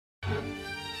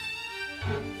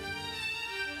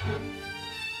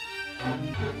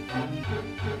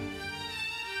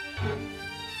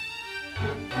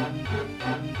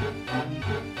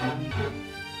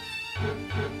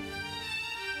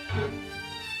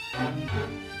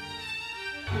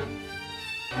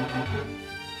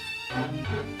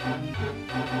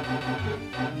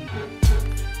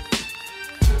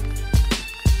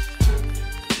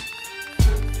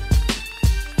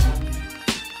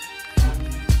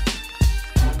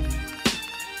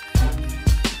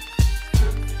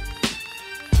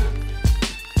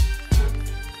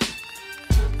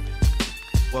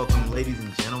Welcome, ladies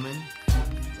and gentlemen,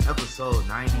 to episode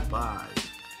 95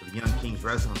 of the Young Kings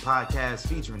Wrestling Podcast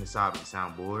featuring the Sovereign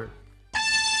Soundboard.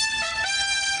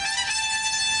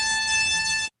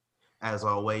 As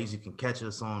always, you can catch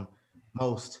us on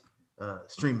most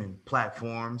streaming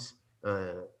platforms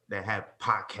that have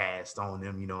podcasts on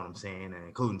them, you know what I'm saying, and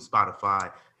including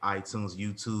Spotify, iTunes,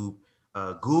 YouTube,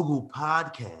 Google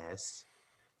Podcasts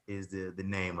is the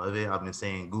name of it. I've been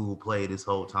saying Google Play this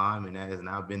whole time, and that has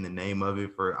now been the name of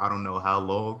it for I don't know how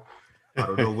long. I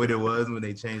don't know what it was when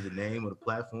they changed the name of the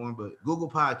platform, but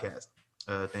Google Podcast.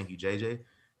 Thank you, JJ.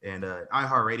 And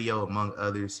iHeartRadio, among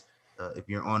others. If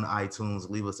you're on iTunes,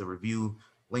 leave us a review.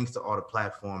 Links to all the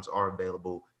platforms are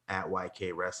available at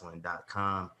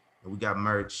ykwrestling.com. And we got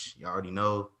merch. You already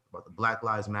know about the Black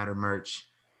Lives Matter merch.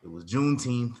 It was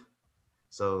Juneteenth.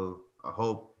 So I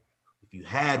hope if you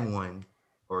had one,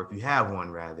 or if you have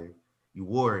one rather, you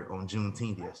wore it on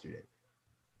Juneteenth yesterday.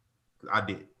 I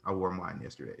did. I wore mine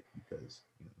yesterday because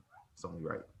it's only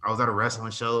right. I was at a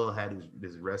wrestling show, had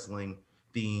this wrestling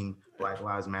themed Black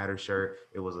Lives Matter shirt.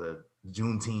 It was a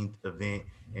Juneteenth event,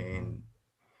 and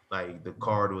like the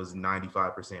card was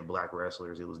 95% black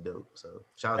wrestlers. It was dope. So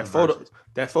shout out to Versus.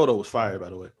 That photo was fire, by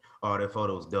the way. Oh, that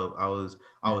photo was dope. I was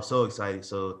so excited.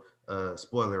 So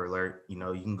spoiler alert, you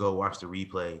can go watch the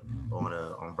replay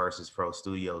on Versus Pro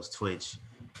Studios Twitch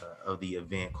of the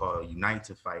event called Unite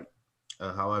to Fight.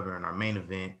 However, in our main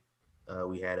event,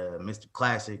 we had Mr.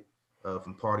 Classic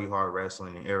from Party Hard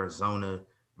Wrestling in Arizona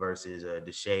versus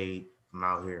The Shade from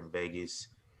out here in Vegas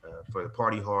for the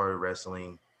Party Hard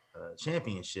Wrestling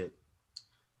Championship.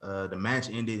 The match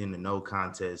ended in a no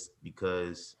contest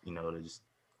because, there's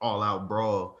all out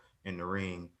brawl in the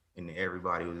ring. And then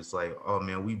everybody was just like, oh,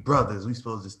 man, we brothers. We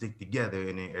supposed to stick together.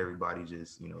 And then everybody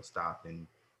just, stopped and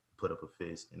put up a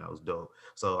fist. And that was dope.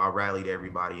 So I rallied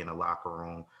everybody in the locker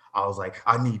room. I was like,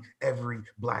 I need every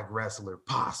black wrestler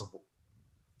possible.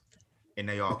 And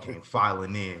they all came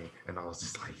filing in. And I was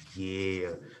just like, yeah.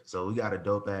 So we got a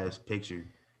dope-ass picture.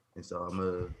 And so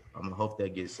I'm gonna hope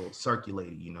that gets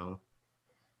circulated,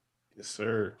 Yes,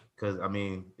 sir. Because,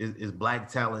 it's black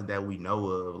talent that we know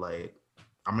of, like,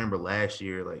 I remember last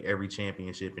year, like every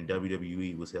championship in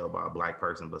WWE was held by a black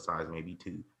person besides maybe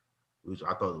two, which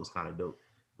I thought was kind of dope.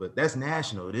 But that's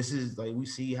national. This is like we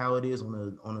see how it is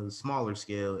on a smaller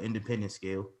scale, independent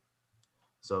scale.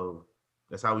 So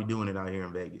that's how we doing it out here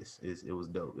in Vegas. It was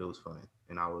dope. It was fun,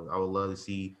 and I would love to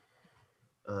see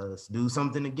us do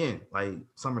something again, like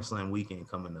SummerSlam weekend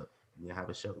coming up. We have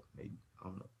a show, maybe. I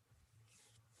don't know.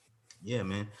 Yeah,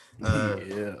 man.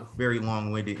 Very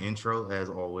long-winded intro as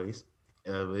always.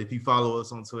 If you follow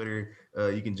us on Twitter,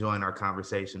 you can join our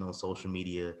conversation on social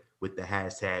media with the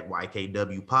hashtag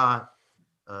YKWPod.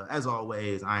 As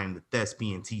always, I am the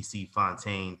thespian TC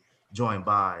Fontaine, joined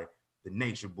by the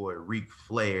nature boy Reek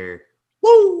Flair.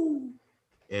 Woo!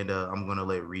 And I'm going to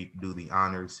let Reek do the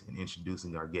honors in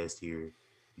introducing our guest here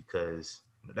because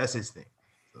that's his thing.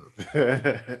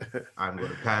 So I'm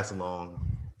going to pass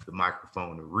along the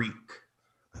microphone to Reek.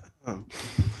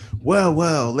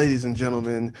 Well, ladies and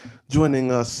gentlemen,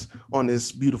 joining us on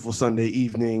this beautiful Sunday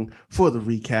evening for the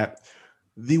recap,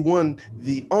 the one,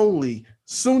 the only,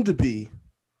 soon-to-be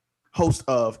host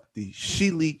of the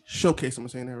Sheely Showcase. Am I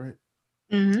saying that right?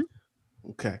 Mm-hmm.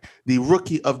 Okay. The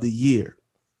Rookie of the Year.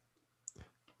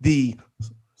 The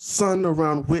sun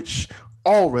around which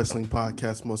all wrestling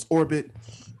podcasts must orbit.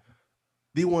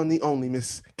 The one, the only,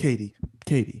 Miss Katie,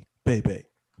 Baby.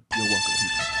 You're welcome.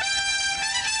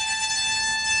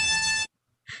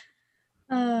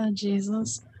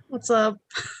 Jesus. What's up?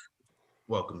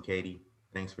 Welcome, Katie.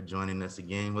 Thanks for joining us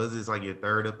again. Was this like your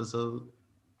third episode?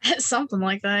 Something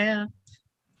like that, yeah.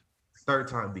 Third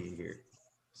time being here.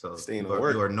 So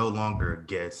you are no longer a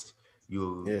guest.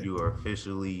 You are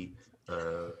officially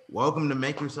welcome to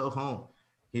make yourself home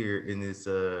here in this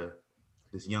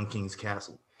Young King's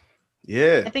Castle.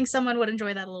 Yeah. I think someone would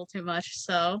enjoy that a little too much,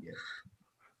 so.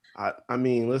 Yeah. I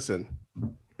mean, listen,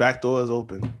 back door is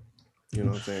open. You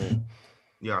know what I'm saying?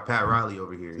 Yeah, Pat Riley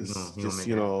over here.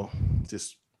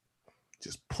 Just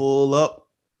pull up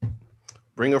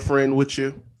Bring a friend with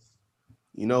you.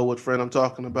 You know what friend I'm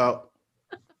talking about?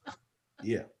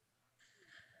 Yeah.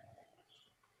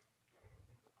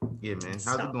 Yeah, man.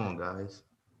 How's it going, guys?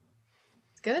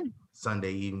 It's good.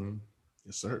 Sunday evening.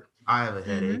 Yes, sir. I have a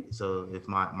headache, so if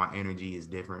my energy is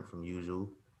different from usual,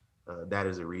 that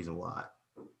is a reason why.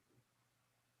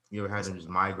 You ever had them just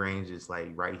migraines, just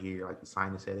like right here, like the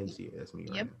sinus headaches? Yeah, that's me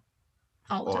right Yep.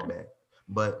 now. All the All time. bad.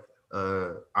 But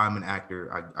I'm an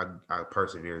actor. I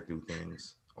persevere through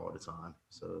things all the time.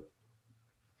 So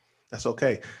That's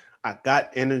okay. I got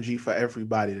energy for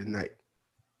everybody tonight.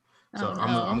 Oh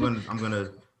I'm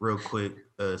gonna real quick,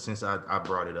 since I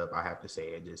brought it up, I have to say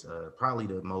it. Just probably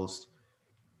the most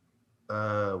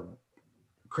uh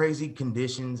crazy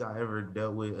conditions I ever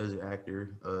dealt with as an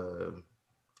actor.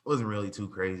 Wasn't really too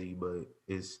crazy, but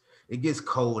it gets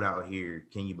cold out here.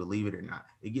 Can you believe it or not?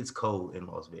 It gets cold in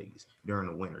Las Vegas during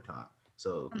the winter time.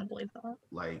 So I don't believe that.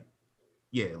 like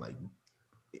yeah, like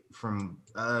from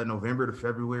November to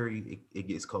February, it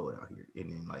gets cold out here,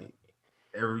 and then like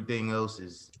everything else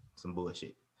is some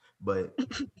bullshit. But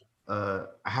I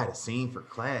had a scene for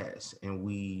class, and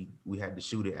we had to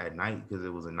shoot it at night because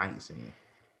it was a night scene,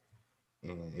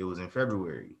 and it was in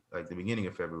February, like the beginning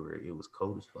of February. It was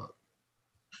cold as fuck,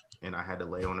 and I had to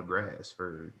lay on the grass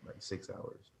for like 6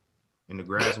 hours, and the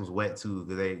grass was wet too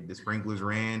because the sprinklers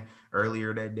ran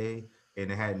earlier that day,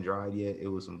 and it hadn't dried yet. It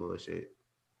was some bullshit.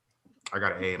 I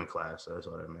got an A in the class, so that's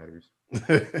all that matters.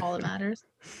 All that matters.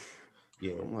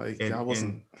 Yeah, I'm like, and I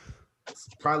wasn't.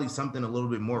 probably something a little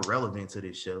bit more relevant to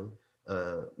this show.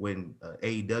 When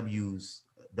AEW's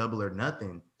Double or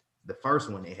Nothing, the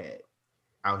first one they had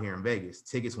out here in Vegas,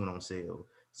 tickets went on sale,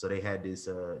 so they had this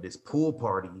pool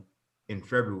party in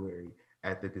February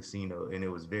at the casino, and it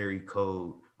was very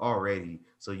cold already.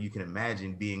 So you can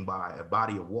imagine being by a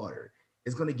body of water.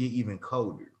 It's gonna get even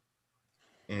colder.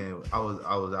 And I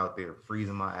was out there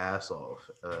freezing my ass off,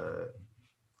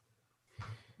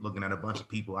 looking at a bunch of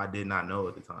people I did not know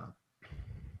at the time.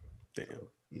 Damn. So,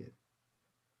 yeah,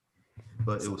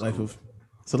 but It's it the was life cool. of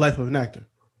it's the life of an actor.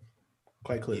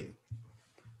 Quite clear.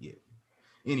 Yeah.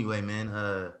 Anyway, man,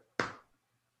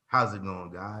 how's it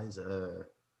going, guys? You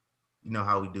know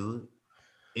how we do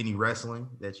it. Any wrestling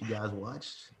that you guys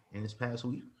watched in this past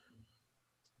week?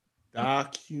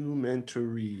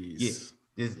 Documentaries. Yeah,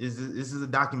 this is a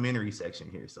documentary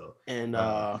section here. So, And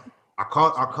I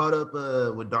caught up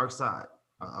with Dark Side.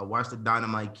 I watched the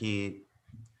Dynamite Kid,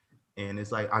 and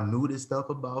it's like I knew this stuff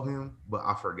about him, but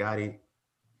I forgot it.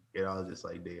 And I was just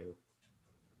like, damn.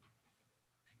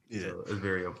 yeah. So it's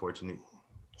very unfortunate.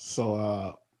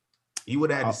 So He would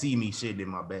have had to see me shitting in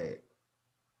my bag.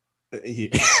 yeah,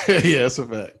 yeah, that's a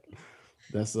fact.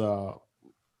 That's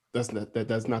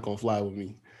not gonna fly with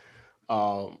me.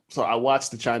 So I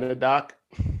watched the China doc.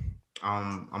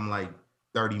 I'm like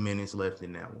 30 minutes left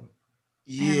in that one.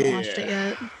 I haven't watched it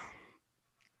yet.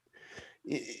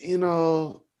 You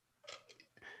know,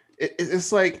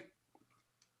 it's like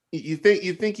you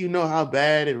think you know how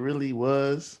bad it really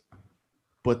was,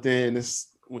 but then it's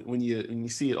when you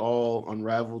see it all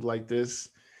unraveled like this,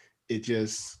 it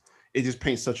just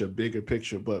paints such a bigger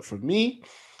picture. But for me,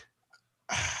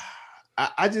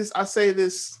 I say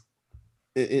this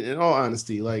in all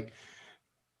honesty, like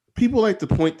people like to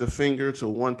point the finger to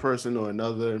one person or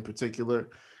another in particular,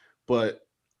 but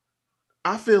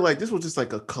I feel like this was just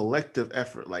like a collective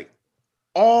effort. Like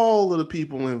all of the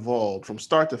people involved from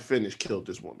start to finish killed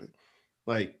this woman.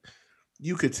 Like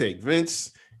you could take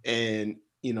Vince and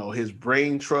his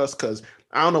brain trust, because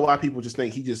I don't know why people just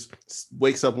think he just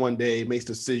wakes up one day, makes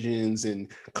decisions,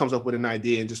 and comes up with an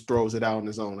idea and just throws it out on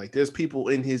his own. Like there's people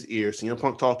in his ear. CM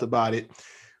Punk talked about it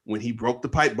when he broke the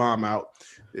pipe bomb out.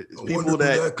 There's people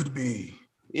that could be.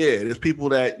 Yeah, there's people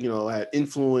that had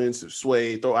influence,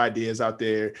 sway, throw ideas out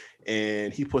there,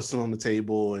 and he puts them on the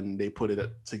table and they put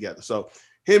it together. So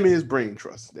him and his brain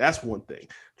trust, that's one thing.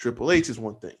 Triple H is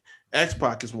one thing.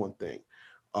 X-Pac is one thing.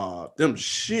 Them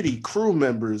shitty crew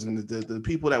members and the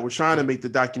people that were trying to make the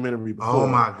documentary before. Oh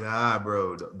my god,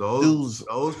 bro. Those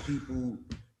people,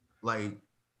 like,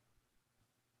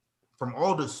 from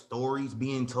all the stories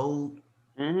being told,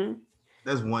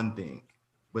 that's one thing.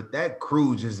 But that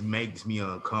crew just makes me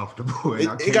uncomfortable, and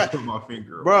I can't put my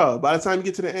finger on. Bro, by the time you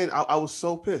get to the end, I was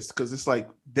so pissed because it's like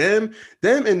them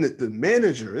and the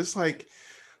manager. It's like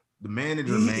the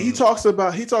manager. He talks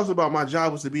about my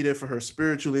job was to be there for her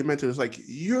spiritually and mentally. It's like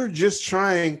you're just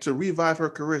trying to revive her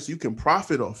career so you can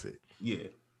profit off it. Yeah,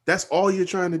 that's all you're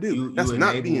trying to do. That's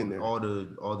not being there. All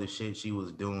the shit she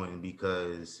was doing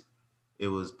because it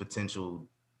was potential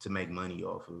to make money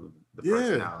off of the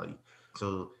personality.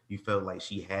 So you felt like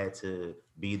she had to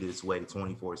be this way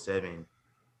 24/7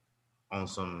 on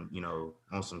some,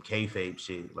 on some kayfabe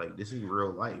shit. Like, this is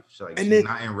real life. Like, And she's then,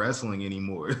 not in wrestling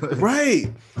anymore. right.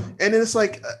 And then it's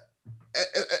like,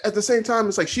 at the same time,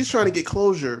 it's like she's trying to get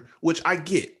closure, which I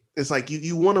get. It's like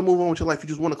you want to move on with your life. You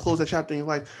just want to close that chapter in your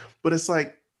life. But it's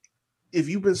like, if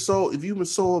you've been so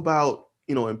about,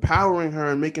 empowering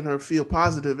her and making her feel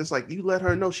positive, it's like you let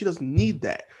her know she doesn't need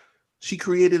that. She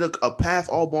created a path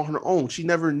all on her own. She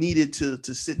never needed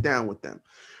to sit down with them.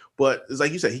 But it's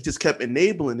like you said, he just kept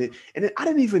enabling it. And then I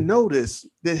didn't even notice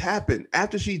that happened.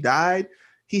 After she died,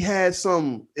 he had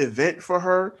some event for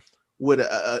her with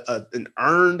an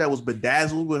urn that was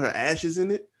bedazzled with her ashes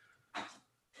in it.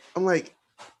 I'm like,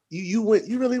 you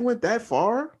really went that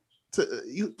far? To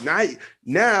you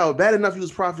now bad enough you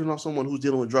was profiting off someone who's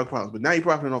dealing with drug problems, but now you're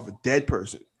profiting off a dead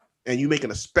person and you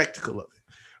making a spectacle of it.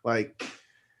 Like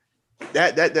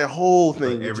that whole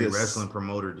thing. Like every wrestling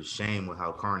promoter to shame with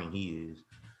how carny he is.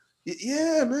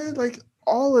 Yeah, man. Like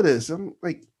all of this. I'm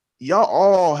like, y'all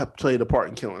all have played a part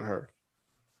in killing her.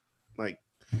 Like,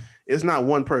 it's not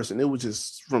one person. It was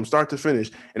just from start to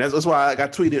finish. And that's why I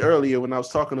got tweeted earlier when I was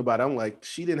talking about it. I'm like,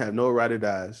 she didn't have no ride or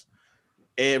dies.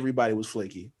 Everybody was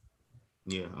flaky.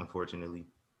 Yeah, unfortunately.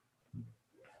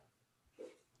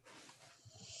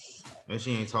 And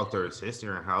she ain't talked to her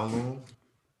sister in how long?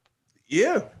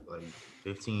 Yeah. Like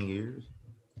 15 years.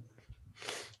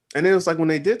 And then it's like when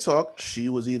they did talk, she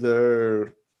was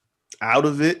either out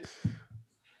of it,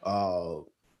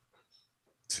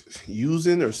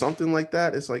 using or something like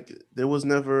that. It's like it was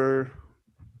never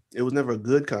a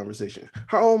good conversation.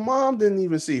 Her own mom didn't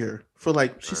even see her for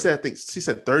like she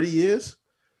said 30 years,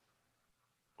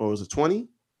 or was it 20?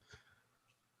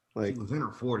 Like, she was in her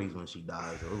 40s when she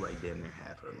died, so it was like damn near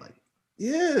half her life.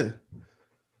 Yeah.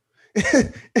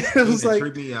 It was like,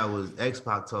 tripped me out was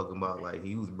X-Pac talking about like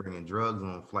he was bringing drugs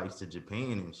on flights to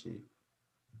Japan and shit.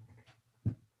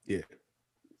 Yeah,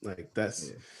 like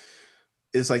that's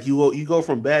it's like you go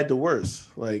from bad to worse.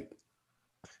 Like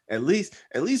at least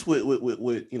with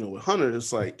with Hunter,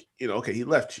 it's like, okay, he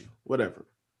left you, whatever.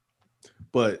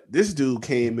 But this dude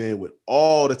came in with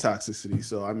all the toxicity.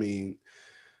 So I mean,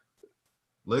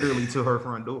 literally to her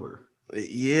front door.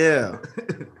 Yeah.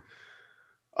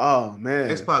 Oh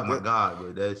man, X-Pac my god,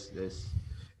 but that's and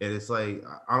it's like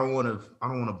I don't want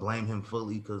to blame him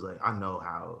fully because like I know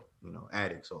how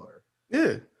addicts are.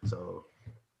 Yeah. So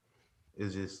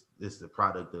it's the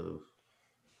product of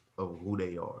who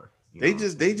they are. They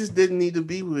just didn't need to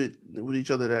be with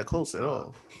each other that close at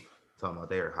all. Talking about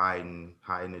they were hiding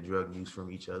the drug use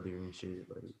from each other and shit.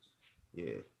 Like,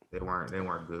 yeah, they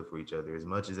weren't good for each other. As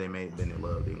much as they may have been in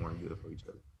love, they weren't good for each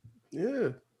other. Yeah.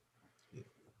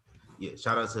 Yeah.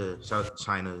 Shout out to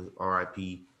Chyna,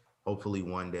 R.I.P. Hopefully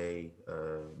one day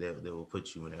they will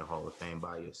put you in their Hall of Fame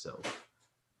by yourself.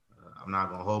 I'm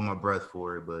not gonna hold my breath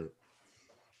for it, but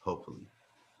hopefully.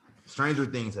 Stranger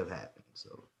things have happened,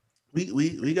 so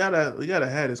we gotta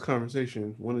have this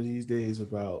conversation one of these days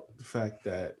about the fact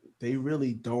that they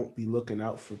really don't be looking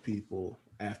out for people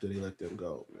after they let them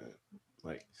go, man.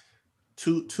 Like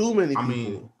too many people. I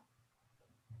mean,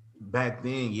 back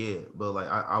then, yeah, but like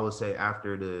I would say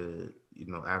after the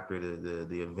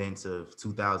events of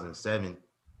 2007,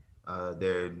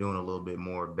 they're doing a little bit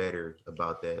more better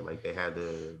about that. Like they had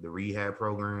the rehab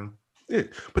program. Yeah,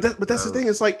 but that's the thing.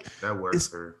 It's like that works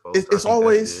for folks.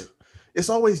 It's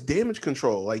always damage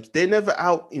control. Like they're never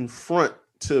out in front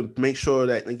to make sure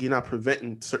that like, you're not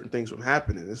preventing certain things from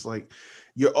happening. It's like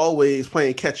you're always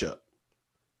playing catch up,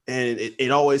 and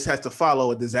it always has to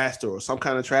follow a disaster or some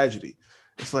kind of tragedy.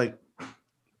 It's like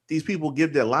these people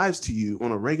give their lives to you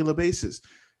on a regular basis.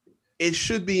 It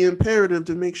should be imperative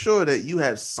to make sure that you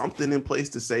have something in place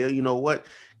to say, oh, you know what,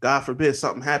 God forbid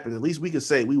something happened. At least we could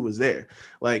say we was there.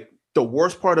 Like the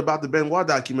worst part about the Benoit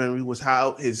documentary was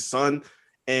how his son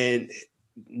and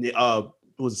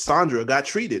was Sandra got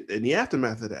treated in the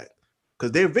aftermath of that,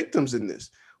 because they're victims in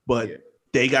this, but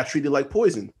they got treated like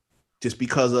poison just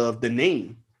because of the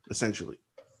name, essentially.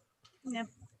 Yeah.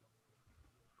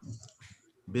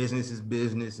 Business is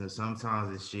business, and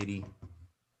sometimes it's shitty.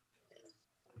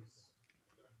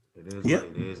 It is what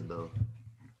it is, though.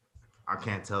 I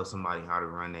can't tell somebody how to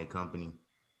run their company,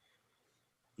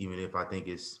 even if I think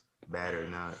it's bad or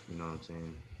not. You know what I'm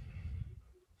saying?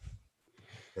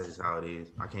 That's just how it is.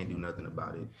 I can't do nothing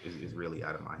about it. It's really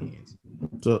out of my hands.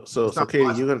 So Katie,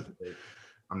 you're gonna.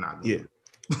 I'm not gonna.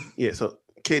 Yeah. So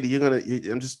Katie,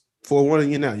 I'm just forewarning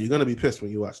you now. You're gonna be pissed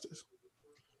when you watch this.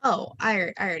 Oh,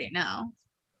 I already know.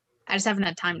 I just haven't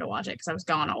had time to watch it because I was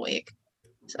gone all week.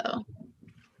 So.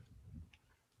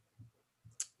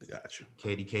 Gotcha.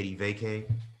 Katie vacay.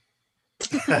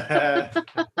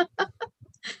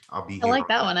 I'll be here. I like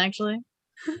that one actually.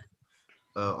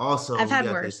 Also, I've we had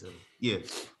got worse. this. Yeah,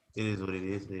 it is what it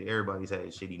is. Everybody's had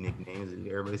shitty nicknames. And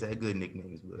everybody's had good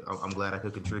nicknames, but I'm glad I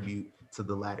could contribute to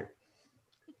the latter.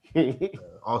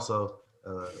 Also,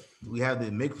 we have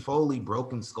the Mick Foley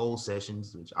Broken Skull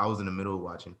sessions, which I was in the middle of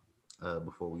watching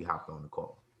before we hopped on the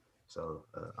call. So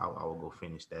I will go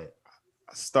finish that.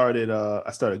 I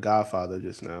started Godfather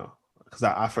just now because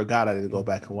I forgot I didn't go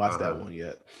back and watch that Uh-huh. one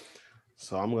yet.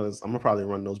 So I'm gonna probably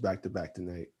run those back to back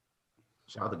tonight.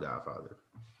 Shout out to Godfather.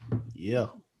 Yeah.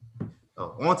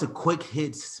 On to quick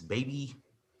hits, baby.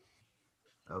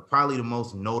 Probably the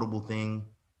most notable thing,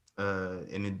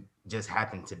 and it just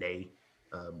happened today.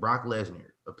 Brock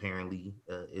Lesnar apparently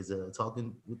is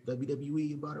talking with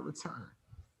WWE about a return.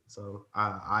 So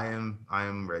I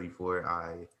am ready for it.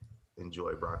 I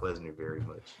enjoy Brock Lesnar very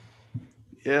much.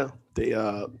 Yeah.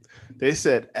 They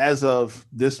said as of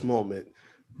this moment,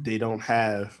 they don't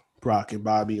have Brock and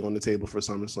Bobby on the table for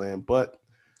SummerSlam, but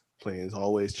plans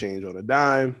always change on a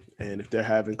dime. And if they're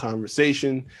having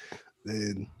conversation,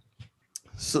 then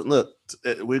so look,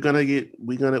 we're gonna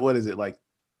what is it, like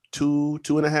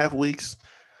 2.5 weeks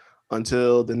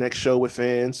until the next show with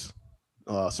fans.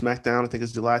 SmackDown, I think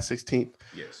it's July 16th.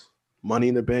 Yes. Money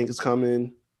in the Bank is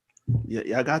coming.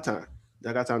 Yeah, I got time.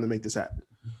 I got time to make this happen.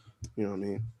 You know what I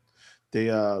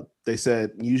mean? They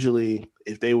said usually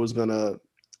if they were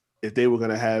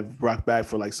gonna have Brock back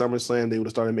for like SummerSlam, they would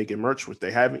have started making merch, which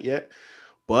they haven't yet.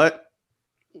 But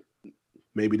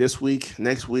maybe this week,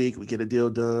 next week, we get a deal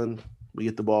done. We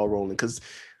get the ball rolling. Because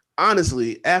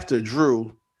honestly, after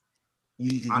Drew,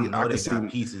 I know can they see.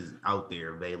 got pieces out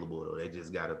there available though. They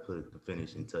just got to put the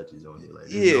finishing touches on it. Like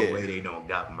there's Yeah. no way they don't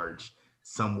got merch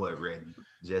somewhat ready.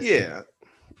 Yeah,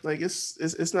 like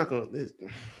it's not gonna.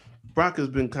 Brock has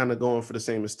been kind of going for the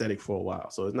same aesthetic for a while,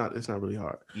 so it's not really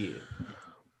hard. Yeah.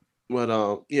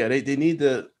 But yeah, they need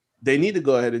to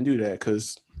go ahead and do that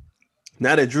because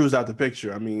now that Drew's out the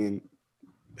picture, I mean,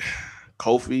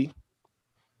 Kofi,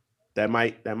 that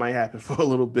might happen for a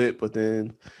little bit, but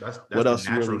then That's what the else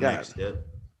you natural really got? next step.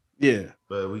 Yeah,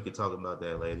 But we could talk about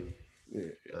that later. yeah.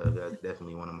 That's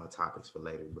definitely one of my topics for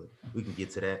later, but we can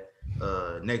get to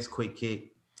that. Next quick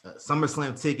kick.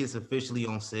 SummerSlam tickets officially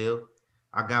on sale.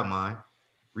 I got mine.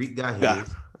 Reek got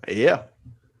his. Yeah.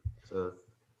 So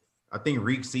I think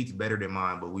Reek seats better than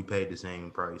mine, but we paid the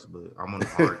same price. But I'm on the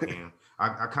hard cam.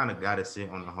 I kind of got to sit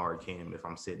on the hard cam if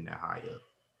I'm sitting that high up.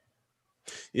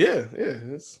 Yeah.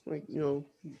 It's like,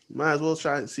 might as well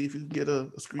try and see if you can get a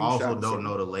screenshot. I also don't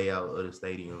know the layout of the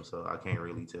stadium, so I can't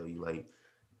really tell you. Like,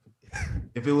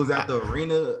 if it was at the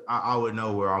arena, I would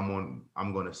know where I'm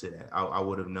going to sit at. I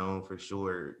would have known for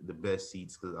sure the best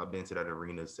seats because I've been to that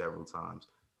arena several times.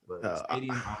 But the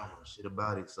stadium, I don't know shit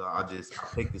about it, so I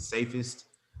picked the safest.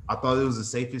 I thought it was the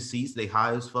safest seats. They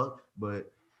high as fuck,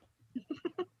 but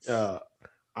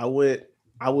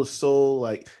I was so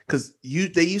like, because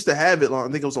they used to have it on,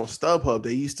 I think it was on StubHub.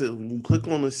 They used to, when you click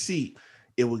on the seat,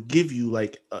 it would give you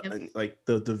like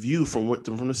the view from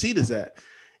the seat is at.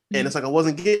 And it's like I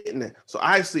wasn't getting that. So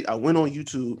I went on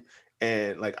YouTube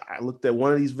and like I looked at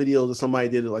one of these videos that somebody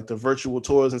did like the virtual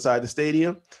tours inside the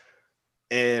stadium.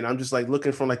 And I'm just like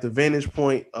looking from like the vantage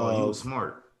point of you was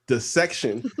smart. The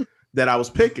section that I was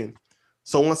picking.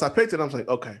 So once I picked it, I was like,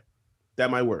 okay, that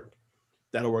might work.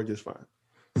 That'll work just fine.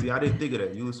 See, I didn't think of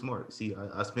that. You were smart. See,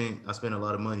 I spent a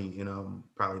lot of money. I'm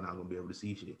probably not gonna be able to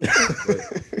see shit. But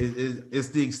it's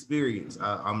the experience.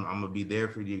 I'm gonna be there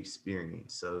for the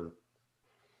experience. So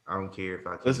I don't care if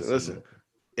I can't listen.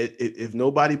 If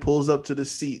nobody pulls up to the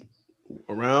seat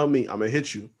around me, I'm gonna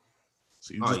hit you.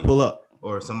 So you just pull up.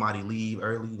 Or if somebody leave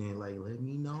early, then like let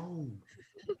me know.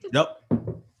 Yep.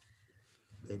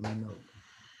 Let me know.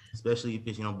 Especially if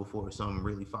it's before something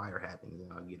really fire happens,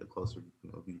 then I'll get a closer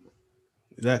people.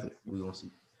 Exactly. We gonna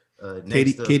see.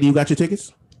 Katie, you got your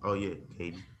tickets? Oh yeah,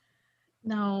 Katie.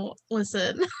 No,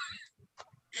 listen.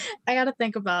 I gotta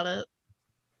think about it.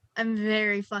 I'm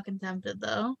very fucking tempted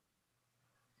though.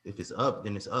 If it's up,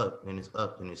 then it's up. Then it's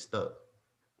up, then it's stuck.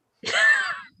 You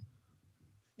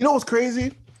know what's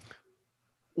crazy?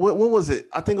 When was it?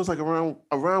 I think it was like around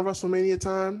WrestleMania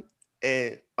time,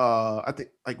 and I think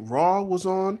like Raw was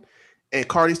on, and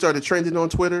Cardi started trending on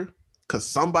Twitter because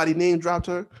somebody name dropped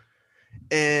her,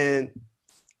 and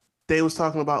they was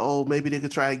talking about, oh, maybe they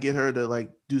could try to get her to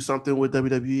like do something with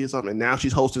WWE or something, and now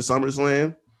she's hosting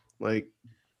SummerSlam. Like,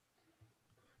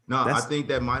 no, I think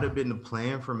that might have been the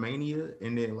plan for Mania,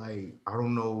 and then like I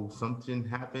don't know, something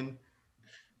happened.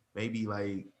 Maybe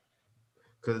like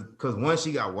because once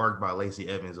she got worked by Lacey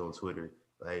Evans on Twitter,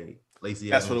 Like Lacey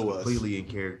That's Evans what was it was. completely in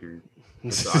character.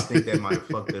 And so I think that might have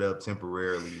fucked it up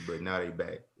temporarily, but now they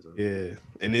back. So. Yeah,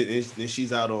 and then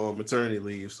she's out on maternity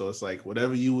leave, so it's like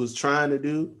whatever you was trying to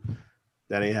do,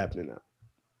 that ain't happening now.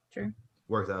 True.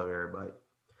 Works out for everybody.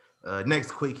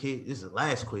 Next quick hit. This is the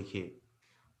last quick hit.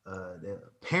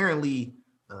 Apparently,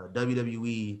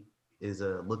 WWE is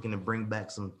looking to bring back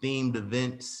some themed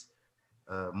events,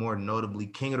 more notably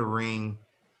King of the Ring,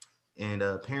 and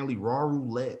apparently Raw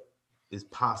Roulette is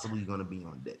possibly going to be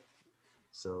on deck.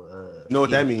 So, you know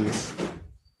what that means?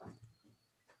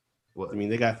 What? I mean,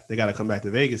 they got to come back to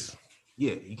Vegas.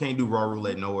 Yeah, you can't do Raw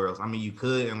Roulette nowhere else. I mean, you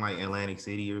could in like Atlantic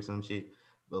City or some shit,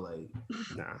 but like,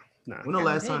 nah. When the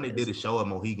last time they did a show at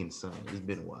Mohegan Sun? It's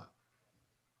been a while.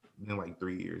 It's been like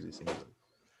 3 years. It seems like.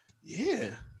 Yeah.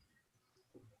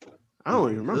 I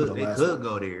don't even remember the last one. They could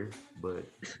go there, but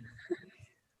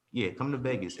yeah, come to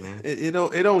Vegas, man.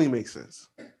 It only makes sense.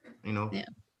 You know, yeah.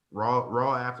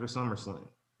 Raw after SummerSlam.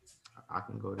 I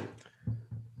can go there.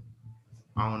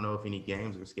 I don't know if any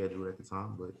games are scheduled at the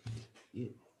time, but yeah.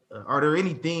 Are there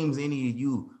any themes any of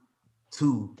you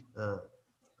two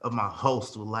of my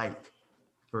hosts would like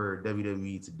for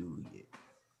WWE to do yet?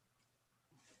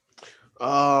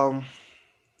 I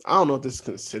don't know if this is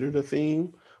considered a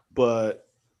theme, but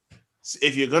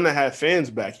if you're gonna have fans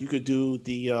back, you could do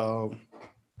the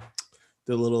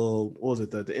little, what was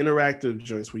it, the interactive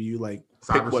joints where you like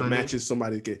pick what matches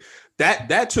somebody get.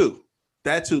 That too.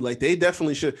 Like they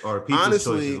definitely should. Or People's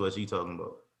Choice is what you talking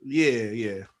about.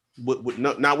 Yeah.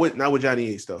 Not with Johnny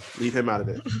Ace though. Leave him out of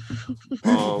that.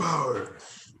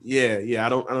 Yeah. I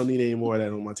don't need any more of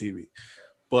that on my TV.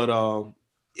 But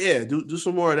yeah, do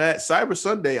some more of that. Cyber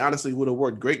Sunday honestly would have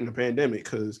worked great in the pandemic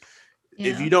because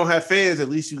if you don't have fans, at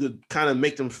least you could kind of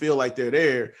make them feel like they're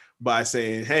there by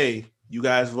saying, "Hey, you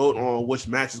guys vote on which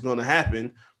match is going to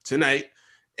happen tonight,"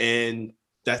 and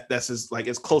that's as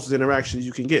close as interaction as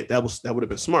you can get. That would have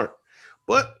been smart,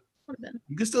 but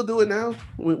you can still do it now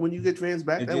when you get fans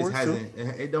back.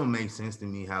 It don't make sense to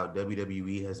me how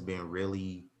WWE has been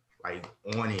really like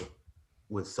on it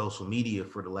with social media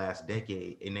for the last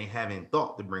decade, and they haven't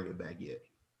thought to bring it back yet.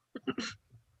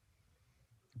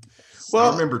 Well,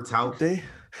 I remember Tout.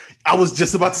 I was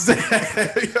just about to say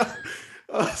that.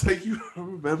 I was like, you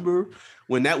remember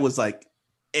when that was like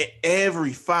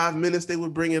every 5 minutes they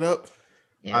would bring it up?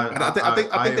 Yeah. I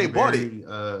think they bought it.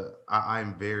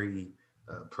 I'm very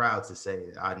proud to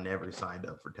say that I never signed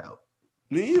up for Tout.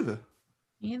 Me either.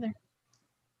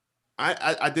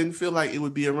 I I didn't feel like it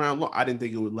would be around long. I didn't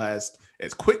think it would last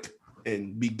as quick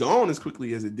and be gone as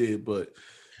quickly as it did. But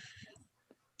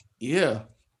yeah,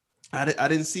 I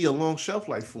didn't see a long shelf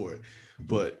life for it.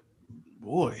 But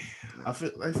boy, I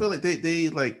feel like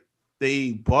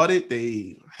they bought it.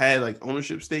 They had like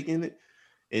ownership stake in it,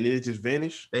 and it just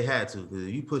vanished. They had to, because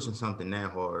if you pushing something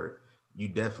that hard, you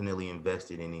definitely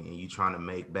invested in it, and you trying to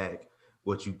make back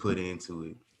what you put into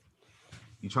it.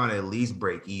 You trying to at least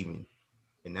break even.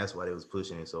 And that's why they was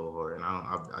pushing it so hard. And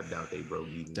I doubt they broke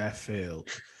even. That failed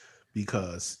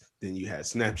because then you had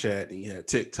Snapchat and you had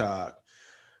TikTok.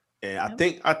 And I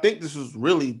think this was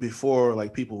really before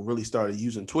like people really started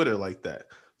using Twitter like that.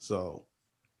 So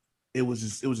it was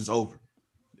just over.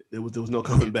 There was no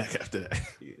coming back after that.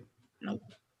 Yeah. Nope.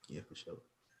 Yeah, for sure.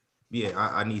 Yeah,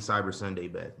 I need Cyber Sunday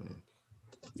back, man.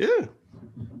 Yeah.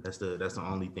 That's the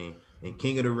only thing. And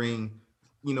King of the Ring,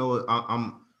 you know,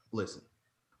 I'm listen.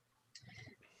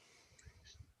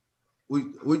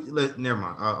 Never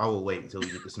mind. I will wait until we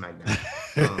get to SmackDown.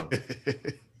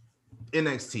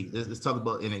 NXT. Let's talk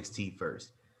about NXT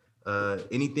first.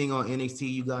 Anything on NXT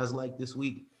you guys like this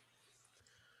week?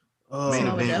 Main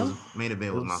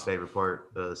event was my favorite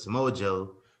part. Samoa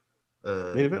Joe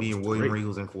being William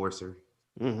Regal's enforcer.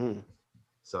 Mm-hmm.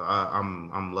 So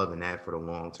I'm loving that for the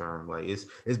long term. Like it's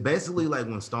basically like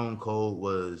when Stone Cold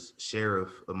was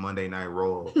sheriff of Monday Night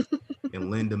Raw, and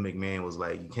Linda McMahon was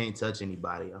like, "You can't touch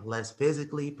anybody unless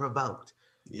physically provoked."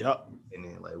 Yep. And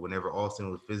then like whenever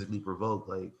Austin was physically provoked,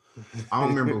 like I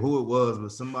don't remember who it was,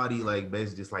 but somebody like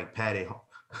basically just like patted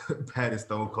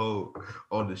Stone Cold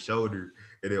on the shoulder,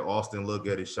 and then Austin looked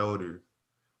at his shoulder.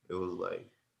 It was like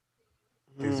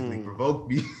physically provoked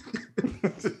me.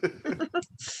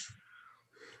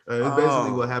 It's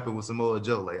basically what happened with Samoa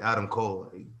Joe. Like Adam Cole,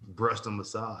 like, brushed him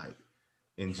aside,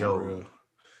 and Joe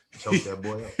choked that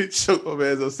boy up. He choked my man.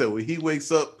 As I said, when he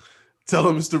wakes up, tell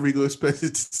him Mr. Regal expects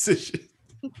his decision.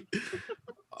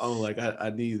 Oh, like I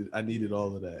needed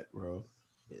all of that, bro.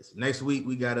 Yes. Next week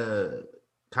we got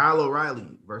Kyle O'Reilly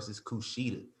versus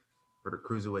Kushida for the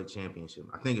Cruiserweight Championship.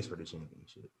 I think it's for the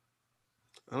championship.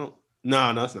 I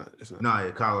No, it's not. It's not. No,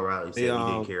 yeah, Kyle O'Reilly said They,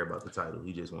 he didn't care about the title.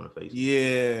 He just want to face.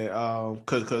 Yeah,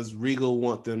 because Regal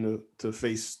want them to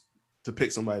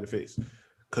pick somebody to face,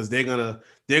 because they're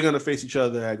gonna face each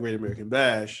other at Great American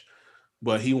Bash,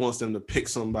 but he wants them to pick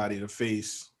somebody to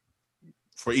face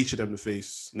for each of them to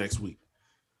face next week.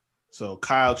 So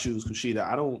Kyle choose Kushida.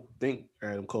 I don't think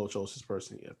Adam Cole chose his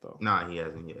person yet, though. Nah, he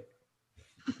hasn't yet.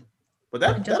 But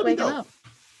Just that'll be waking dope. up.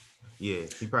 Yeah,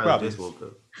 he probably just woke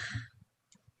up.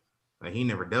 Like he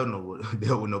never dealt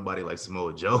with nobody like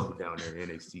Samoa Joe down there in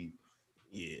NXT.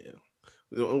 Yeah.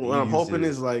 What I'm hoping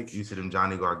is like you see them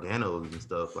Johnny Garganos and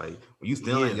stuff. Like you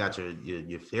still ain't got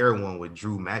your fair one with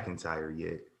Drew McIntyre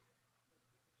yet.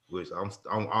 Which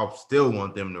I'll still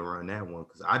want them to run that one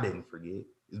because I didn't forget.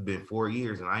 It's been 4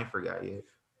 years and I ain't forgot yet.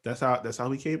 That's how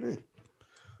we came in.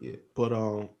 Yeah. But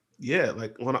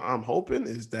like what I'm hoping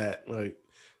is that like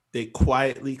they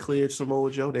quietly cleared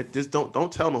Samoa Joe. They just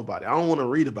don't tell nobody. I don't want to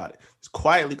read about it. Just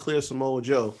quietly clear Samoa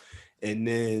Joe, and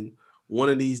then one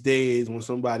of these days when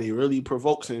somebody really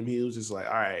provokes him, he was just like,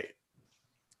 "All right,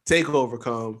 takeover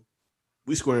come,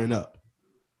 we squaring up,"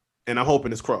 and I'm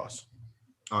hoping it's Cross.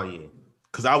 Oh yeah,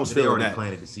 because I was they feeling already that.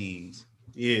 planted the seeds.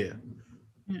 Yeah.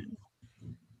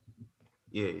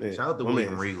 Yeah, man, shout out to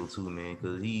William Regal too, man,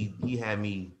 because he had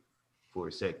me for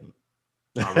a second.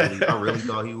 I really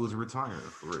thought he was retiring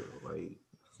for real. Like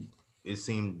it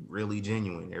seemed really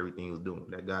genuine. Everything he was doing.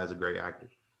 That guy's a great actor.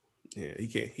 Yeah, he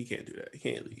can't do that. He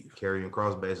can't leave. Karrion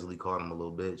Kross basically called him a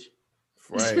little bitch.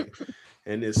 Right.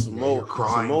 And then Samoa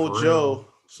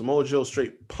Joe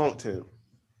straight punked him.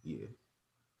 Yeah.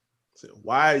 Said,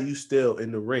 why are you still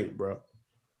in the ring, bro?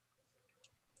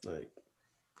 Like,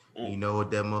 you know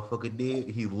what that motherfucker did?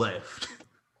 He left.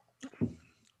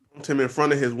 Punked him in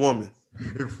front of his woman.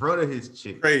 In front of his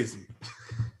chick. Crazy.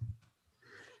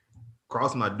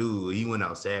 Cross my dude. He went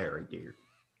outside right there.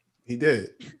 He did.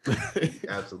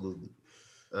 Absolutely.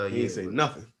 He ain't say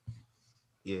nothing.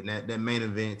 Yeah, that main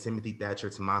event, Timothy Thatcher,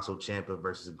 Tommaso Ciampa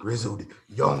versus grizzled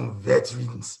young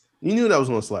veterans. You knew that was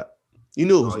going to slap. You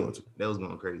knew it was going to. That was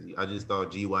going crazy. I just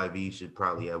thought GYV should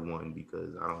probably have won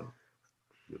because I don't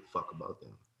give a fuck about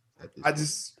them. I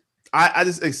just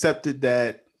accepted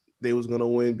that they was going to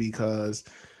win because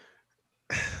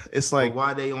it's like, but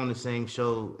why they on the same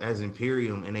show as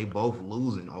Imperium and they both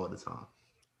losing all the time?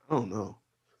 I don't know.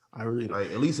 I really don't.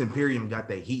 Like, at least Imperium got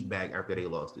their heat back after they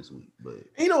lost this week. But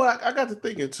you know what? I got to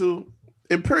thinking too.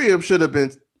 Imperium should have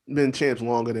been champs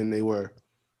longer than they were.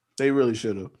 They really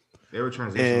should have. They were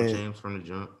transitional champs from the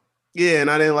jump. Yeah, and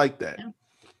I didn't like that. Yeah.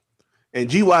 And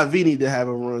GYV need to have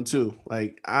a run too.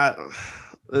 Like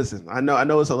listen, I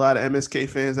know it's a lot of MSK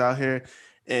fans out here,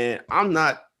 and I'm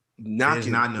not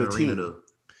knocking the team.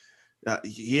 Though.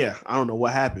 Yeah, I don't know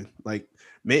what happened. Like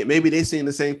maybe they seen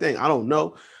the same thing. I don't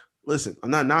know. Listen, I'm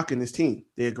not knocking this team.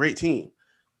 They're a great team.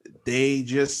 They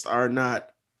just are not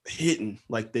hitting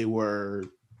like they were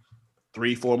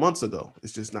 3-4 months ago.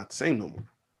 It's just not the same no more.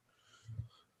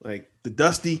 Like the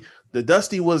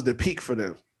Dusty was the peak for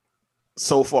them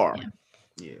so far.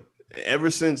 Yeah. Ever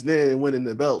since then, winning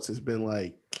the belts has been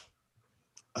like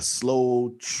a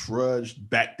slow trudge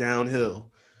back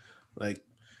downhill. Like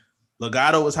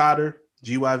Legado is hotter,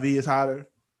 GYV is hotter.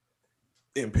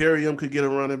 Imperium could get a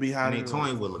run and be hotter. And they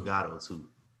toying with Legado too.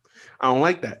 I don't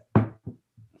like that.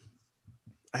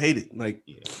 I hate it. Like,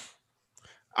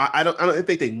 I don't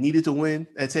think they needed to win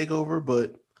at TakeOver,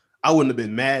 but I wouldn't have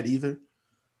been mad either.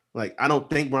 Like, I don't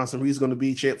think Bronson Reed's going to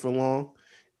be champ for long,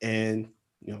 and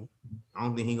I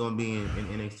don't think he's going to be in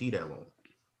NXT that long.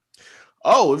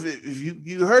 Oh, if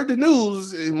you heard the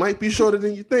news, it might be shorter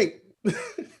than you think.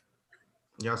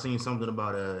 Y'all seen something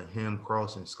about him,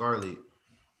 Cross, and Scarlett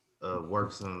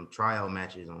work some tryout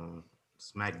matches on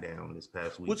SmackDown this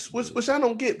past week. Which I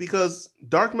don't get, because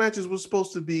dark matches was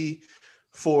supposed to be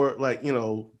for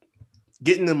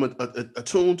getting them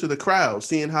attuned to the crowd,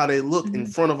 seeing how they look in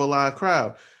front of a live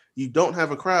crowd. You don't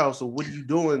have a crowd, so what are you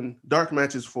doing dark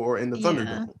matches for in the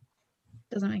Thunderdome?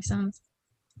 Doesn't make sense.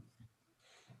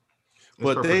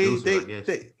 But they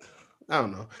I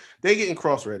don't know. They getting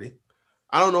Cross ready.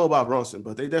 I don't know about Bronson,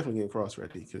 but they definitely getting Cross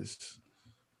ready because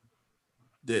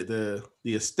the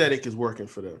aesthetic is working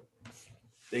for them.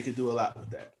 They could do a lot with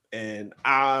that. And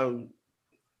I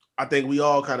think we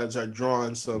all kind of are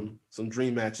drawing some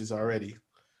dream matches already.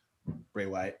 Bray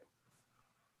Wyatt.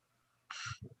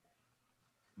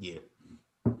 Yeah.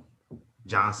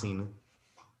 John Cena.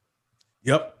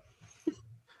 Yep.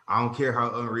 I don't care how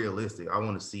unrealistic. I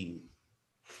want to see it.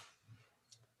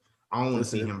 I don't want to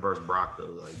see him versus Brock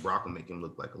though. Like Brock will make him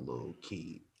look like a little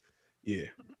kid. Yeah.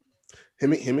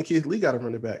 Him and Keith Lee got to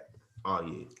run it back. Oh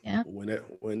yeah.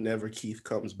 Whenever Keith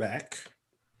comes back.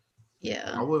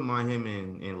 Yeah. I wouldn't mind him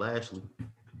and Lashley.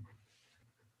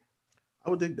 I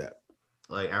would dig that.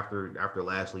 Like after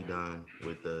Lashley done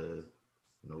with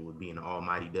with being the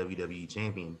almighty WWE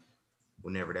champion,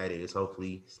 whenever that is.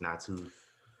 Hopefully it's not too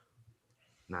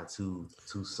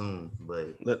soon.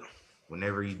 But Let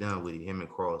whenever he's done with it, him and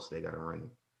Cross, they gotta run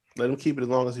it. him keep it as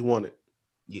long as he wanted.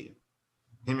 Yeah.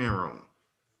 Him and Roman.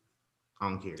 I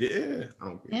don't care. Yeah. I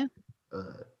don't care. Yeah.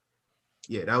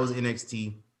 Yeah, that was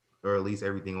NXT, or at least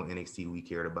everything on NXT we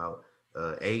cared about.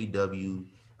 AEW,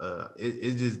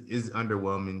 it just is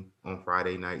underwhelming on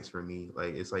Friday nights for me.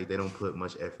 Like it's like they don't put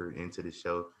much effort into the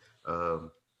show.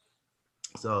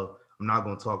 So I'm not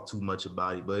gonna talk too much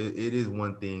about it, but it is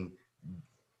one thing.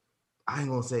 I ain't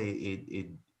gonna say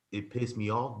it pissed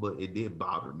me off, but it did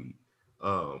bother me.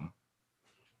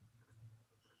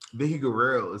 Vicky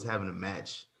Guerrero is having a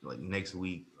match like next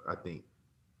week, I think.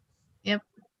 Yep.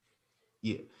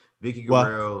 Yeah, Vicky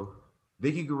Wow.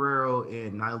 Guerrero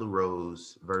and Nyla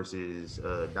Rose versus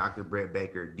Dr. Brett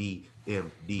Baker,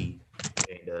 DMD,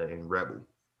 and Rebel.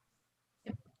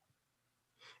 Yep.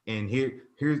 And here's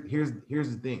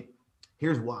the thing.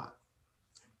 Here's why.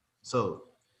 So,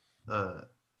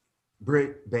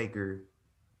 Britt Baker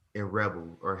and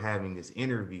Rebel are having this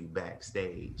interview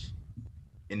backstage,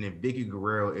 and then Vicky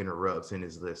Guerrero interrupts and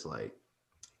is just like,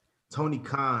 Tony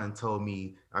Khan told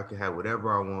me I could have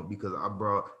whatever I want because I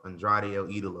brought Andrade El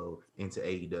Idolo into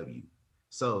AEW.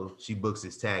 So she books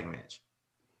this tag match.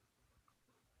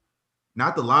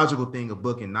 Not the logical thing of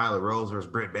booking Nyla Rose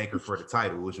versus Britt Baker for the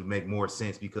title, which would make more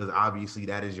sense because obviously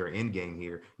that is your end game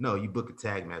here. No, you book a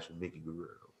tag match with Vicky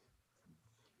Guerrero.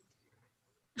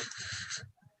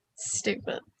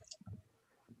 Stupid.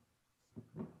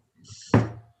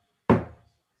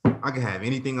 I can have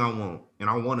anything I want, and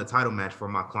I want a title match for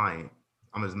my client.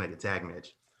 I'm gonna just make a tag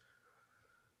match.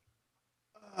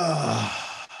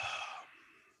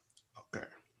 Okay.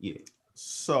 Yeah.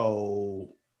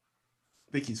 So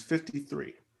Vicky's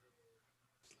 53.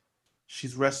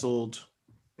 She's wrestled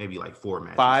Maybe like 4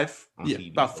 matches. 5. On Yeah,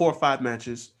 TV. about 4 or 5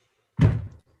 matches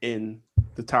in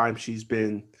the time she's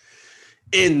been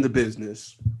in the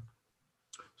business.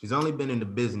 She's only been in the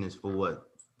business for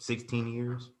what, 16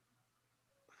 years?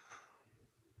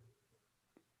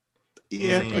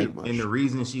 Yeah, and, pretty much. And the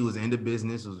reason she was in the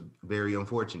business was very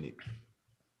unfortunate.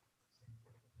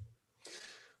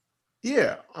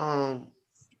 Yeah. And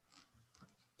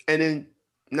then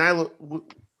Nyla,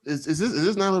 is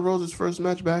this Nyla Rose's first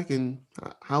match back in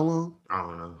how long? I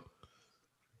don't know.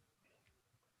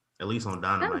 At least on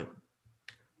Dynamite.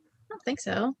 I don't think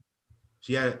so.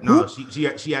 She had a match. She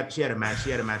had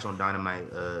a match on Dynamite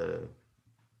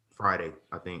Friday,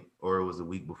 I think, or it was the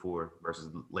week before versus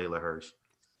Layla Hirsch.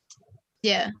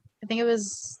 Yeah, I think it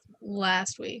was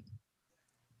last week.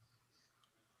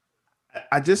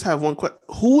 I just have one question.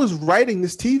 Who is writing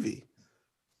this TV?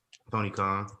 Tony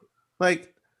Khan.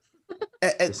 Like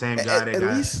the same guy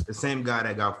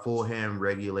that got Fulham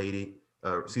relegated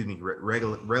to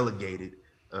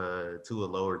a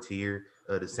lower tier.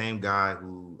 The same guy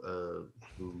who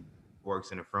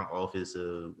works in the front office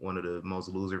of one of the most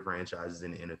loser franchises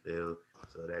in the NFL.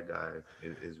 So that guy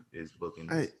is booking.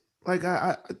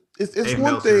 It's Dave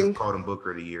one Meltzer thing. Called him Booker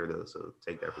of the Year though, so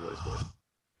take that for what it's worth.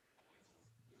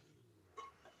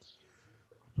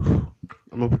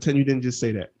 I'm gonna pretend you didn't just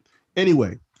say that.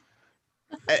 Anyway,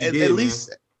 at least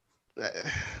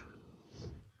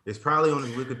it's probably on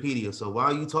his Wikipedia. So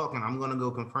while you talking, I'm gonna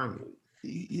go confirm it.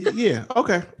 Yeah.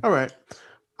 Okay. All right.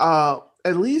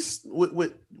 At least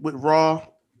with Raw,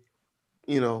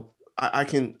 I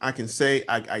can say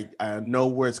I know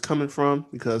where it's coming from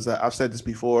because I've said this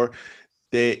before.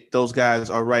 Those guys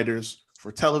are writers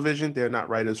for television. They're not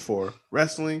writers for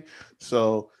wrestling,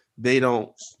 so they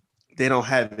don't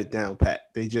have it down pat.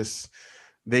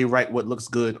 They write what looks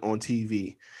good on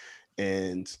TV,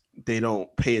 and they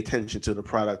don't pay attention to the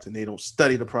product, and they don't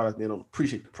study the product. They don't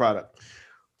appreciate the product.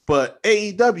 But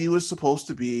AEW is supposed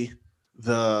to be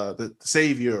the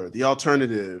savior, the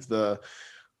alternative, the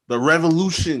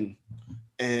revolution,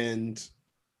 and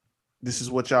this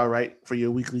is what y'all write for your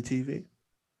weekly TV.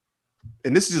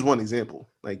 And this is just one example.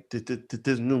 Like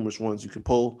there's numerous ones you can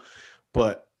pull,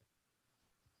 but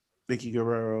Vicky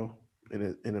Guerrero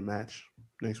in a match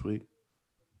next week.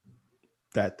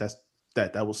 That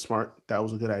was smart. That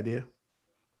was a good idea.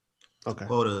 Okay.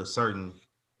 Quote a certain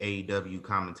AEW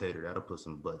commentator that'll put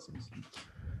some butts in seats.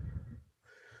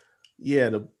 Yeah,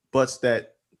 the butts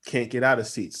that can't get out of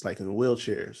seats, like in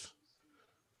wheelchairs.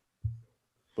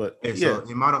 But so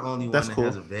am I the only one that cool.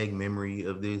 has a vague memory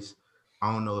of this?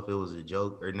 I don't know if it was a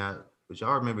joke or not, but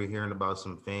y'all remember hearing about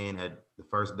some fan at the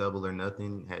first Double or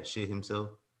Nothing had shit himself?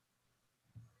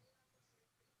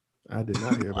 I did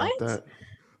not hear about What? that.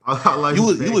 Like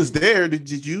You was there.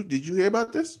 Did you hear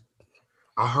about this?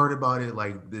 I heard about it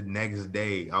like the next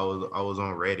day. I was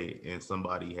on Reddit and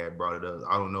somebody had brought it up.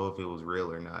 I don't know if it was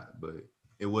real or not, but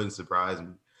it wouldn't surprise me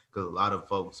because a lot of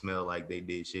folks smell like they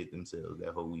did shit themselves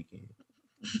that whole weekend.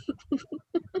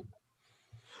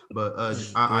 But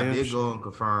I did go and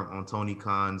confirm on Tony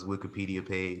Khan's Wikipedia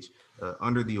page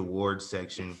under the awards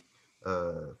section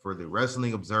for the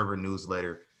Wrestling Observer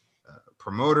newsletter,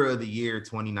 Promoter of the Year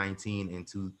 2019 and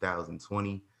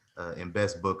 2020, and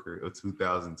Best Booker of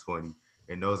 2020.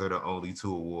 And those are the only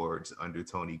two awards under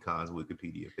Tony Khan's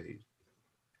Wikipedia page.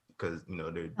 Because,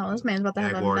 This man's about to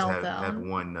have a Jaguars meltdown. have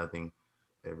won nothing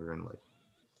ever in life.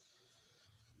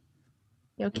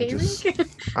 You okay, Rick?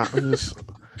 I'm just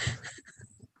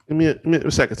give me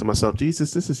a second to myself.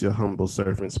 Jesus, this is your humble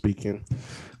servant speaking.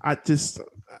 I'm just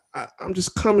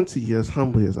coming to you as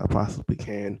humbly as I possibly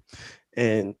can.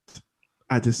 And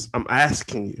I'm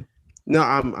asking you. No,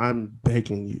 I'm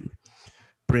begging you.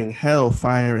 Bring hell,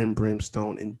 fire, and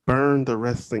brimstone and burn the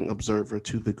Wrestling Observer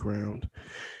to the ground,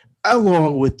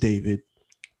 along with David,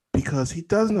 because he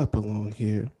does not belong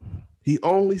here. He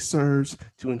only serves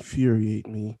to infuriate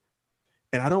me.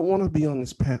 And I don't want to be on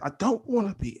this path. I don't want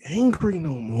to be angry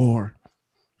no more.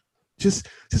 Just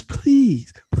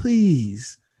please.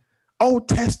 Old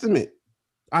Testament.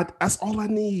 That's all I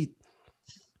need.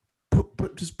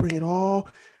 Just bring it all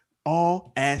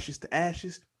ashes to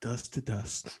ashes, dust to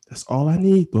dust. That's all I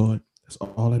need, Lord. That's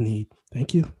all I need.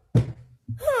 Thank you.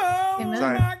 Oh, Amen.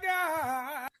 my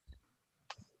God.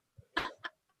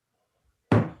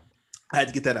 I had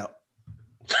to get that out.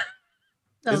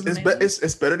 That was amazing.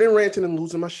 It's better than ranting and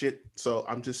losing my shit. So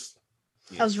I'm just.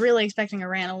 I was really expecting a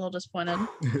rant. A little disappointed.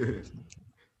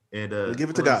 And we'll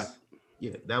give it to God.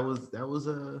 Yeah, that was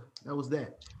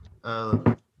that.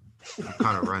 I'm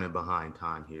kind of running behind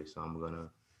time here, so I'm gonna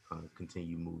kind of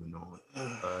continue moving on.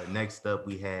 Next up,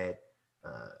 we had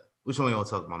which one you want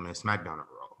to talk about, man? SmackDown or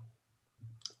Raw?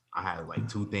 I had like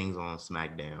two things on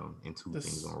SmackDown and two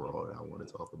things on Raw that I want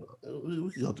to talk about. We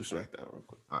can go through SmackDown real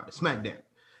quick. All right, SmackDown.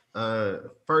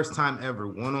 First time ever,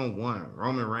 1-on-1,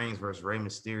 Roman Reigns versus Rey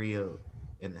Mysterio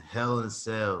in the Hell in a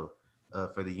Cell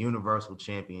for the Universal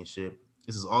Championship.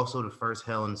 This is also the first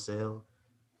Hell in a Cell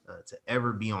to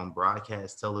ever be on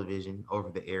broadcast television,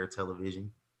 over-the-air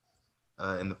television,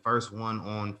 and the first one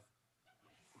on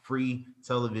free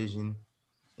television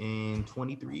in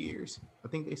 23 years. I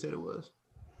think they said it was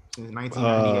since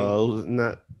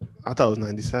 1998. I thought it was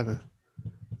 97.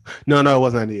 No, it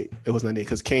was 98. It was 98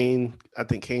 because Kane. I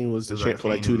think Kane was the champ for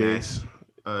like 2 days.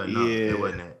 No, it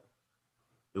wasn't that.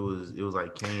 It was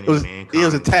like Kane and Mankind. It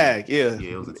was a tag. Yeah,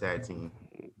 it was a tag team.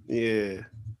 Yeah,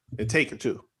 and Taker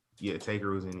too. Yeah,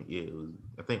 Taker was in it. Yeah, it was.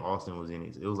 I think Austin was in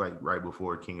it. It was like right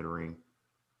before King of the Ring.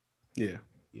 Yeah.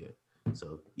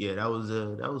 So yeah, that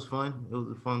was fun. It was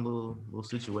a fun little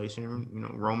situation.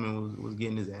 Roman was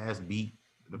getting his ass beat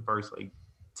the first like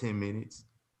 10 minutes.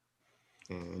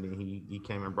 And then he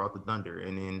came and brought the thunder.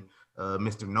 And then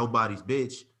Mr. Nobody's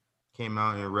Bitch came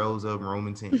out and rose up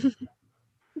Roman 10.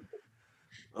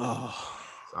 Oh.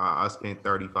 So I spent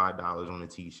 $35 on a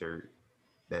t-shirt.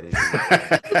 That is.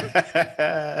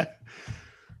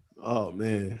 Oh,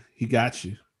 man. He got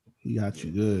you. He got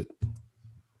you good.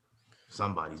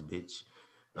 Somebody's bitch.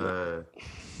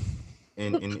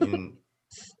 And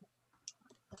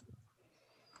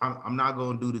I'm not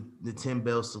going to do the 10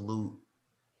 bell salute.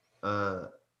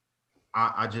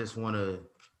 I just want to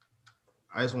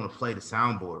play the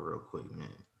soundboard real quick, man.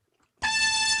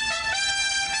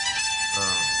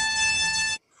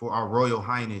 For our Royal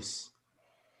Highness,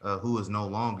 who is no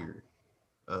longer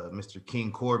Mr.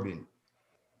 King Corbin,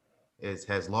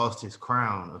 has lost his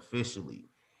crown officially.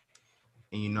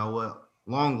 And you know what?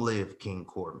 Long live King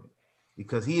Corbin,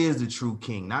 because he is the true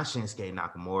king, not Shinsuke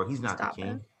Nakamura. He's not the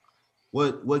king.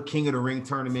 What King of the Ring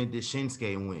tournament did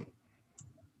Shinsuke win?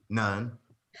 None.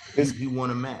 He won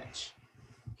a match.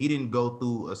 He didn't go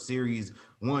through a series,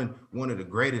 one of the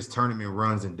greatest tournament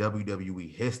runs in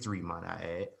WWE history, might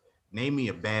I add. Name me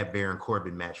a bad Baron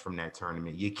Corbin match from that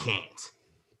tournament. You can't.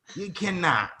 You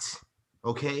cannot.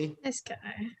 Okay? This guy.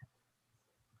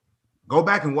 Go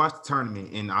back and watch the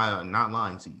tournament, and I'm not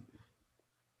lying to you.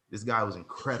 This guy was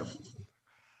incredible.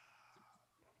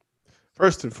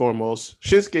 First and foremost,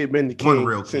 Shinsuke been the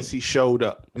king since he showed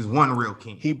up. There's one real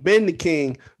king. He been the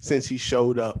king since he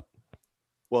showed up.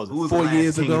 What was it, 4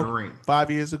 years ago?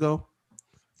 5 years ago?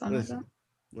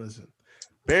 Listen.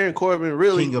 Baron Corbin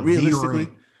really,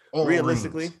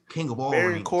 realistically, king of all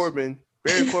Baron rings.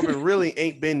 Corbin really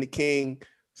ain't been the king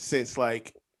since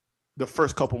like the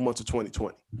first couple months of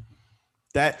 2020.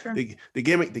 That Sure. the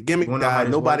gimmick Wanna know how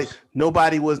died. this works?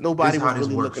 Nobody was This how this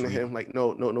really works, looking at Reed. him like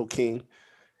no king.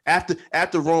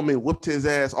 After Roman whooped his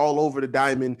ass all over the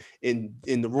diamond in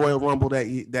the Royal Rumble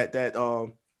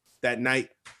that night,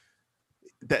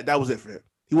 that was it for him.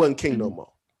 He wasn't king no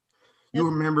more. You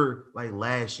Yep. remember like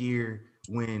last year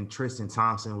when Tristan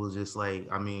Thompson was just like,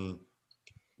 I mean,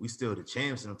 we still the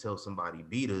champs until somebody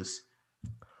beat us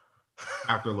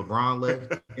after LeBron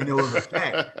left. And it was a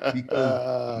fact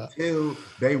because until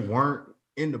they weren't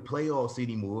in the playoffs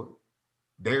anymore,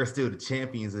 they're still the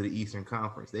champions of the Eastern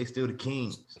Conference. They still the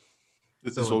kings.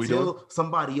 This So what we doing? until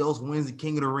somebody else wins the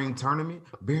King of the Ring tournament,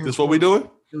 Baron This what we doing?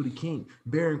 still the king.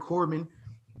 Baron Corbin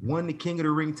won the King of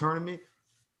the Ring tournament,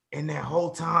 and that whole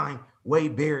time,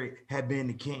 Wade Barrett had been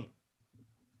the king.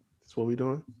 That's what we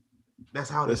doing. That's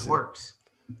how this Listen. works.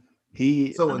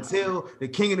 He So until the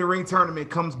King of the Ring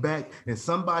tournament comes back and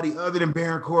somebody other than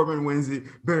Baron Corbin wins it,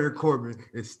 Baron Corbin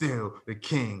is still the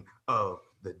king of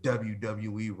the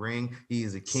WWE ring. He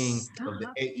is the king of the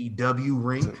AEW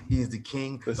ring. He is the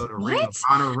king of the Ring of What?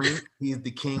 Honor ring. He is the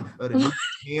king of the New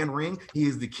Japan ring. He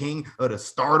is the king of the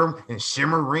Stardom and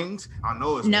Shimmer rings. I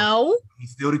know it's No.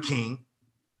 he's still the king.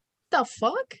 The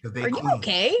fuck? 'Cause they Are you queens.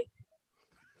 okay?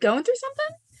 Going through something?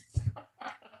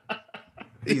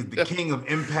 He is the king of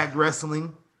Impact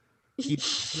Wrestling.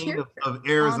 He's the king You're of on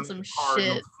Arizona some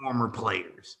Cardinals shit. former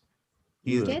players.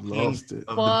 He You is the have king lost it.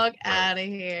 of the Fuck players. out of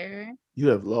here. You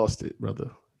have lost it, brother.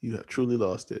 You have truly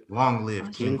lost it. Long live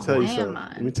Let King Let me tell you Why am something. I?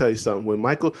 Let me tell you something.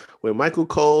 When Michael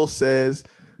Cole says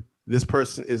this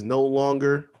person is no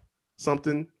longer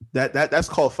something, that's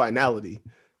called finality.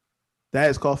 That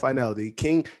is called finality.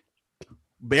 King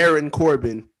Baron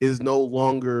Corbin is no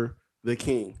longer the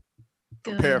king.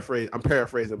 I'm Good.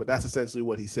 paraphrasing, but that's essentially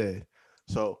what he said.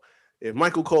 So if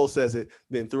Michael Cole says it,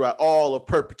 then throughout all of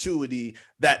perpetuity,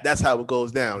 that's how it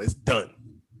goes down. It's done.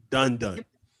 Done.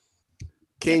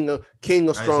 King of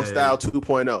Strong Style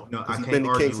 2.0. No, Because I he's can't been the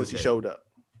argue king since with he that. showed up.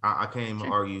 I can't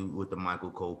even argue with the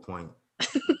Michael Cole point.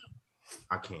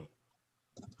 I can't.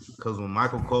 Because when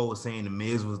Michael Cole was saying the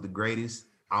Miz was the greatest,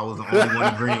 I was the only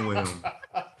one agreeing with him.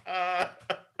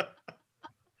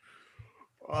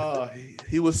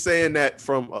 He was saying that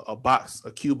from a box,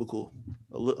 a cubicle,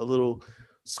 a little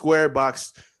square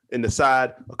box in the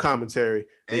side of commentary.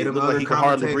 Hey, It them looked like other he could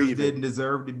hardly commentators breathe. didn't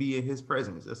deserve to be in his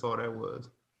presence. That's all that was.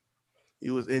 He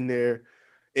was in there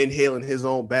inhaling his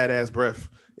own badass breath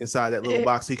inside that little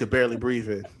box he could barely breathe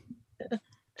in.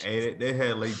 Hey, they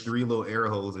had like 3 little air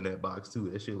holes in that box too.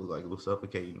 That shit was like it was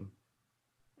suffocating.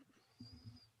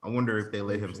 I wonder if they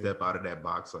let him step out of that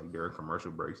box like during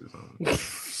commercial breaks or something.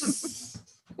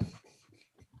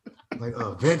 Like,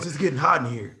 Vince is getting hot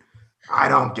in here. I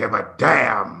don't give a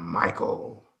damn,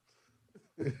 Michael.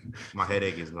 My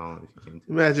headache is gone. If you can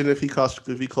Imagine if he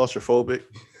claustrophobic.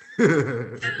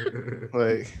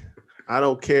 Like, I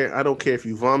don't care if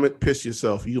you vomit, piss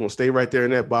yourself. You gonna stay right there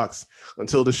in that box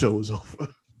until the show is over.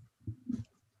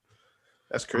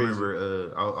 That's I crazy.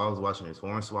 remember I was watching this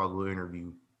Hornswoggle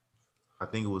interview. I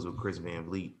think it was with Chris Van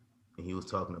Vliet, and he was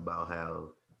talking about how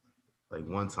like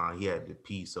one time he had to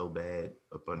pee so bad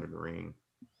up under the ring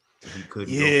he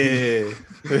couldn't go pee.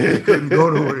 He couldn't go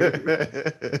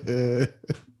nowhere.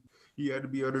 He had to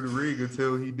be under the ring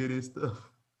until he did his stuff.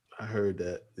 I heard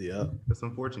that. Yeah. That's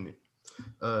unfortunate.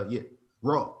 Yeah.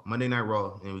 Raw, Monday Night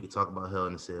Raw, and we can talk about Hell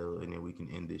in a Cell, and then we can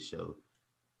end this show.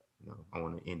 You know, I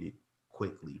want to end it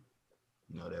quickly.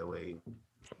 You know, that way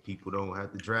people don't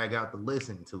have to drag out to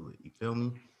listen to it. You feel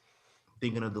me?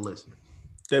 Thinking of the listener.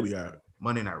 There we are.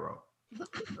 Monday Night Raw.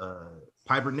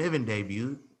 Piper Niven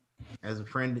debuted as a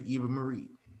friend of Eva Marie.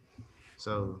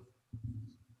 So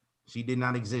she did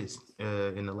not exist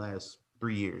in the last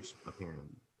 3 years,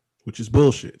 apparently. Which is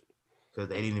bullshit. Because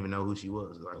they didn't even know who she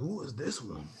was. Like, who is this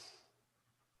woman?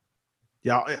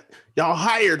 Y'all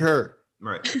hired her.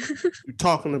 Right. You're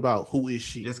talking about who is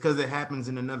she? Just because it happens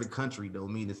in another country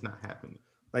don't mean it's not happening.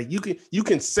 Like you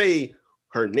can say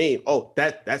her name. Oh,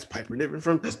 that's Piper Niven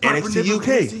from NXT Niven UK.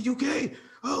 from NXT UK.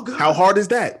 Oh god. How hard is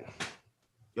that?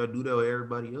 Y'all do that with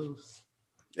everybody else.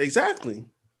 Exactly.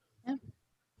 Yeah.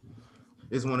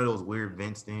 It's one of those weird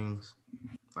Vince things.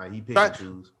 Like he pick and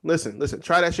choose. Listen.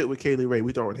 Try that shit with Kaylee Ray.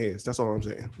 We throwing hands. That's all I'm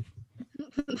saying.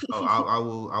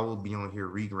 Oh, I will be on here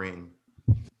regretting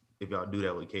if y'all do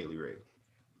that with Kaylee Ray.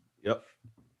 Yep.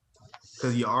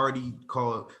 Because you already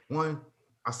called one.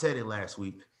 I said it last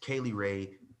week. Kaylee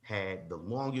Ray had the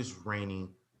longest reigning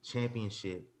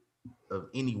championship of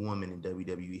any woman in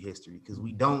WWE history because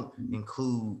we don't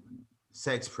include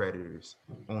sex predators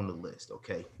on the list.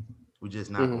 Okay, we're just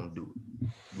not going to do it.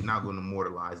 We're not going to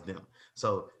immortalize them.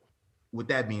 So with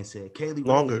that being said, Kaylee Ray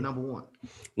Longer. is number one.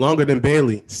 Longer than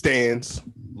Bailey stands.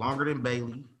 Longer than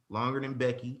Bailey. Longer than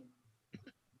Becky.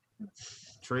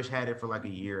 Trish had it for like a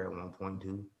year at one point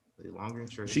too. Longer than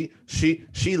Trish.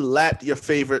 She lapped your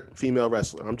favorite female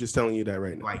wrestler. I'm just telling you that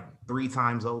right now. Like 3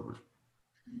 times over.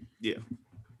 Yeah.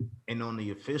 And on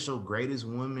the official greatest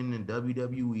woman in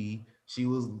WWE, she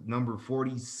was number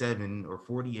 47 or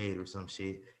 48 or some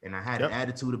shit. And I had an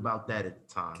attitude about that at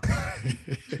the time.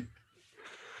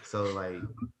 So like,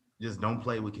 just don't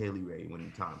play with Kaylee Ray when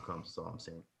the time comes. That's all I'm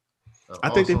saying. I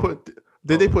think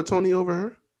they put Tony over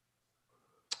her?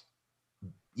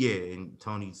 Yeah, and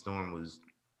Tony Storm was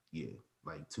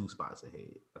like 2 spots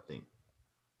ahead, I think.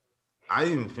 I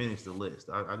didn't even finish the list.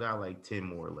 I got like 10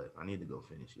 more left. I need to go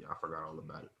finish it. I forgot all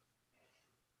about it.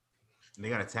 And they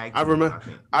got a tag team.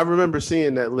 I remember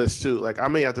seeing that list too. Like I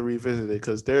may have to revisit it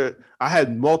because I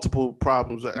had multiple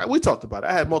problems. We talked about it.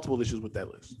 I had multiple issues with that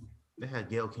list. They had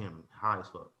Gail Kim high as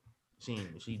fuck.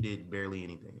 She did barely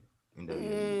anything in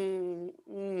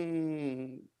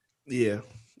WWE.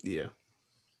 Yeah.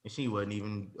 And she wasn't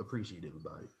even appreciative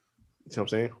about it. You know what I'm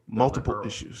saying? Multiple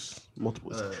issues. I'm not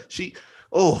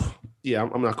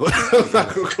going.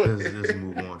 Let's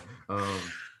move on.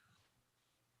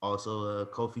 Also,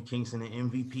 Kofi Kingston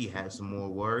and MVP had some more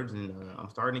words, and I'm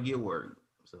starting to get worried.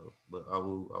 So, but I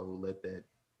will let that.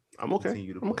 I'm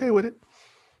okay. I'm okay with it.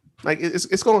 Like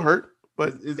it's gonna hurt,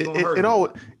 but it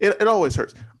always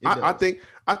hurts. I think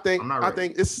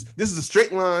this is a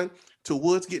straight line to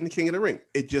Woods getting the King of the Ring.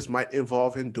 It just might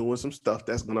involve him doing some stuff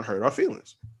that's gonna hurt our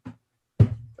feelings.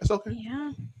 That's okay.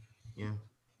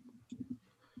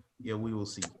 Yeah, we will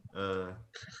see.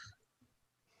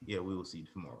 We will see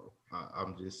tomorrow.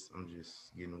 I'm just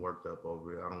getting worked up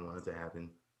over it. I don't want it to happen.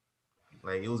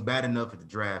 Like it was bad enough at the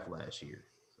draft last year.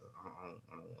 So I don't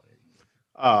want it.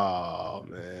 Oh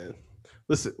man.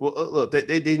 Listen, well, look,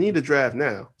 they need a draft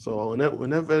now. So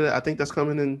whenever I think that's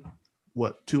coming in,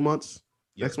 2 months?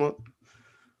 Yep. Next month.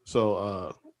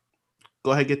 So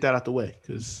go ahead and get that out the way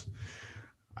because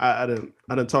I didn't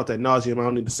talk that nauseum. I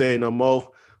don't need to say it no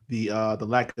more. The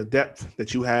lack of depth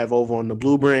that you have over on the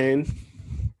Blue brand.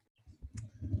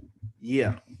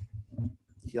 Yeah.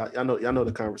 Y'all know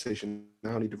the conversation.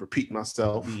 I don't need to repeat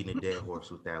myself. Beating a dead horse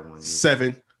with that one.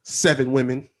 7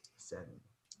 women. 7.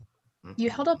 You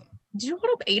held up. Did you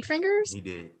hold up 8 fingers? He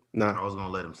did. Nah. I was gonna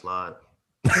let him slide.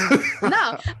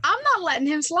 No, I'm not letting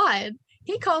him slide.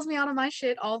 He calls me out of my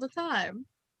shit all the time.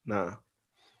 Nah,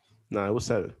 it was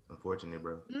 7. Unfortunate,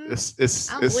 bro. I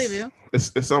don't believe you.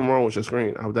 It's something wrong with your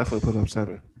screen. I would definitely put up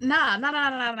 7. Nah.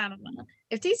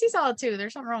 If TC saw it too,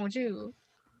 there's something wrong with you.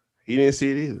 He didn't see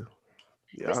it either.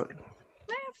 Yeah. Man,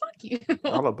 fuck you.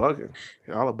 Y'all are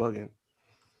bugging.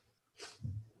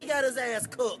 He got his ass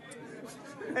cooked.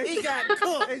 He got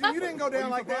cooked. Hey, you didn't go down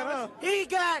like that, huh? He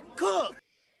got cooked.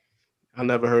 I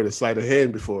never heard a sleight of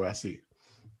hand before. I see.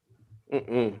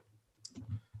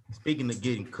 Speaking of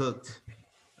getting cooked,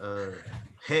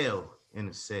 Hell in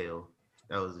a Cell.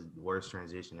 That was the worst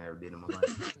transition I ever did in my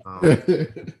life.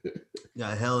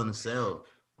 Got Hell in a Cell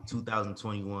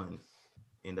 2021.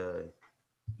 And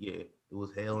it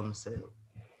was Hell in a Cell.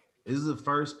 This is the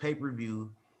first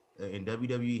pay-per-view in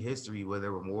WWE history where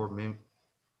there were more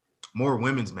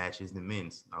women's matches than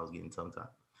men's. I was getting tongue-tied.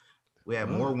 We had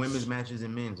more women's matches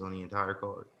than men's on the entire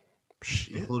card,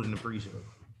 including the pre-show.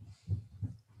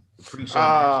 The pre-show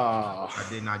match, I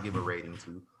did not give a rating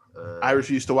to. I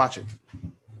refused to watch it.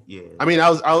 Yeah, I mean, I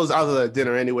was at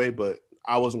dinner anyway, but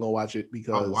I wasn't gonna watch it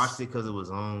because I watched it because it was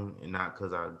on and not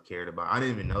because I cared about it. I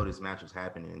didn't even know this match was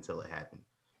happening until it happened.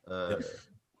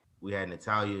 We had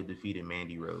Natalya defeated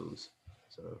Mandy Rose,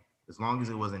 so as long as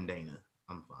it wasn't Dana,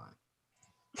 I'm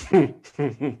fine.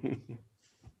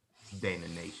 Dana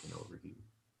Nation over here.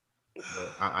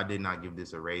 But I did not give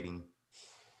this a rating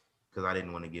because I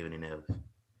didn't want to give it an F.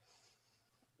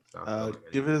 So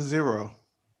give it a 0.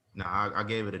 No, I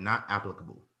gave it a not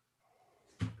applicable.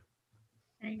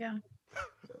 There you go.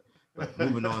 But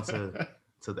moving on to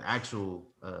the actual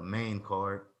main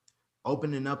card,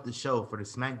 opening up the show for the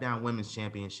SmackDown Women's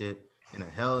Championship in a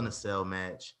Hell in a Cell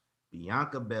match,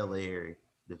 Bianca Belair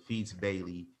defeats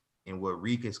Bayley in what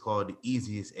Reek has called the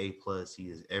easiest A+ he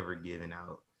has ever given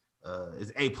out.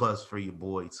 It's A+ for your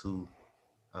boy too.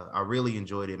 I really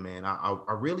enjoyed it, man. I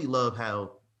really love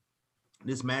how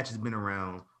this match has been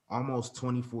around almost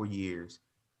 24 years.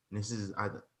 And this is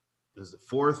the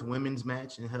 4th women's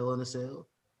match in Hell in a Cell.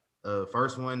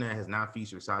 First one that has not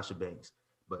featured Sasha Banks,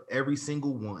 but every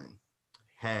single one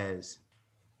has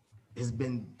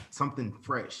been something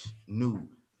fresh, new,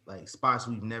 like spots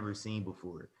we've never seen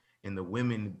before. And the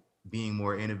women being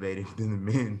more innovative than the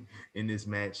men in this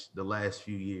match the last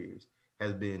few years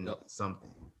has been something.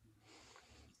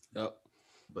 Yep.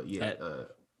 But yeah,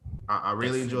 I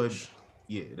really enjoyed. Finish.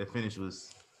 Yeah, the finish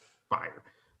was fire.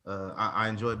 I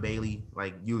enjoyed Bailey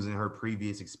like using her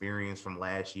previous experience from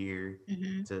last year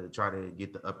Mhm. to try to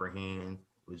get the upper hand,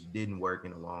 which didn't work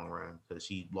in the long run because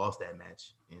she lost that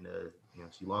match, and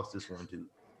she lost this one too.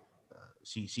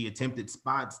 She attempted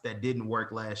spots that didn't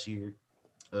work last year,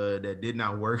 that did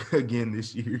not work again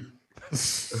this year.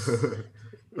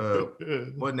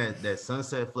 One that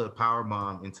sunset flip power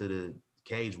bomb into the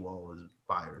cage wall was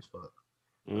fire as fuck.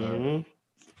 Mhm.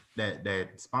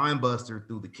 That spine buster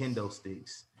through the kendo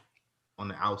sticks on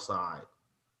the outside.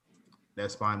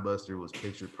 That spine buster was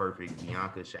picture perfect.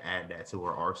 Bianca should add that to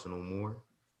her arsenal more.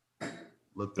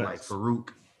 Looked like Farouk.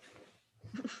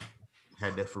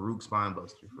 Had that Farouk spine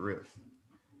buster for real.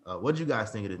 What do you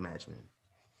guys think of this match, man?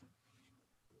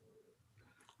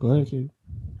 Go ahead, Kate.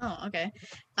 Oh, okay.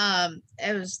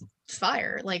 It was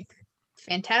fire. Like,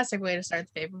 fantastic way to start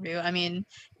the pay-per-view. I mean,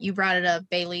 you brought it up,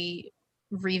 Bailey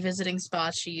revisiting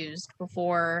spots she used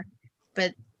before,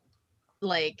 but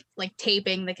like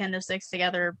taping the kendo sticks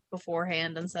together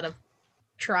beforehand instead of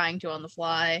trying to on the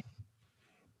fly.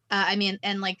 I mean,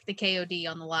 and like the KOD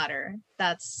on the ladder.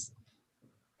 That's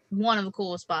one of the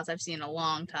coolest spots I've seen in a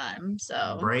long time.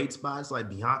 So Braid spots like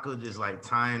Bianca just like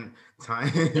tying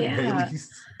Yeah. Bailey's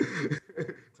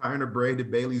tying her braid to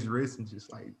Bailey's wrist and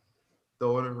just like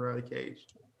throwing her around the cage.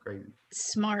 Crazy.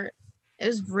 smart. It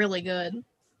was really good.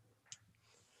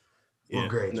 What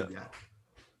grade no, you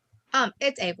got?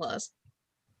 It's A+.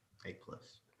 A+.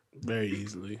 very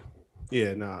easily.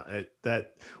 Yeah, no,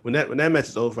 that when that match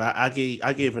is over, I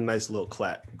gave a nice little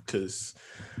clap because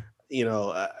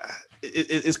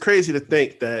it's crazy to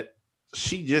think that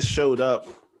she just showed up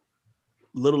a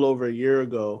little over a year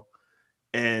ago,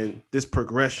 and this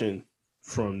progression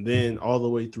from then all the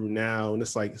way through now, and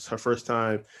it's her first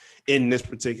time in this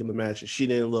particular match, and she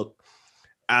didn't look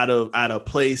out of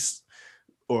place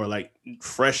or like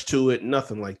fresh to it,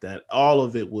 nothing like that. All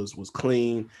of it was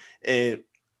clean. And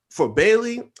for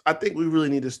Bailey, I think we really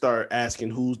need to start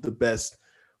asking who's the best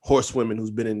horsewoman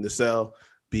who's been in the cell,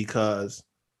 because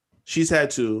she's had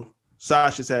 2,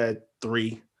 Sasha's had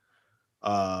 3,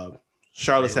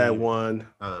 Charlotte's Bailey, had 1,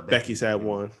 Becky's had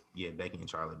 1. Yeah, Becky and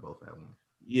Charlotte both had 1.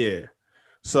 Yeah.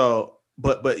 So,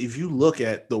 but if you look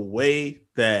at the way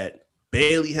that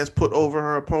Bailey has put over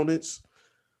her opponents,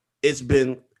 it's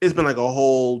been like a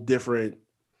whole different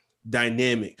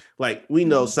dynamic. Like, we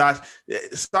know Sasha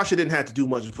didn't have to do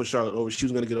much to put Charlotte over. She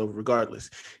was going to get over regardless.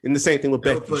 And the same thing with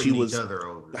Becky. She was each other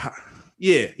over.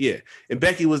 Yeah. And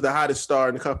Becky was the hottest star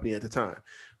in the company at the time.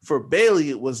 For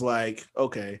Bailey, it was like,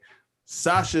 okay,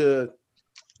 Sasha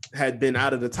had been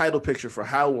out of the title picture for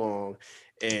how long?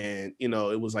 And,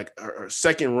 it was like her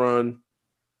second run.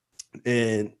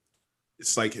 And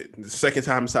it's like the second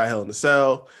time inside Hell in the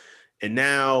Cell. And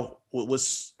now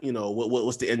what's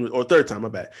the end, or third time, my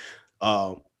bad.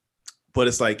 But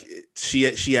it's like she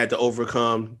had to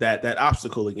overcome that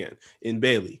obstacle again in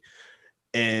Bailey.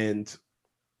 And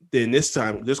then this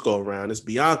go around, it's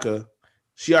Bianca.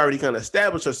 She already kind of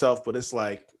established herself, but it's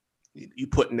like you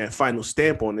putting that final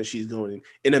stamp on it. She's going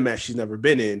in a match she's never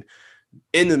been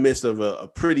in the midst of a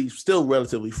pretty, still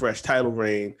relatively fresh title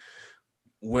reign.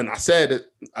 When I said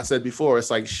before, it's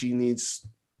like she needs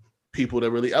people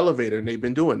to really elevate her, and they've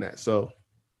been doing that. So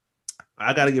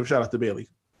I got to give a shout out to Bailey.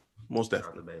 Most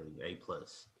definitely. Shout out to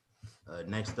Bailey, A+.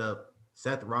 Next up,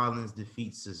 Seth Rollins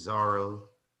defeats Cesaro.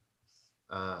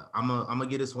 I'm gonna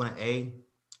give this one an A.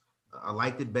 I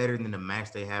liked it better than the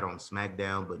match they had on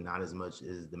SmackDown, but not as much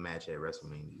as the match at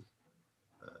WrestleMania.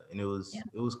 And it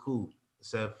was cool.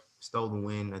 Seth stole the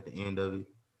win at the end of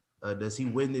it. Does he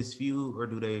win this feud, or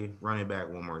do they run it back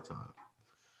one more time?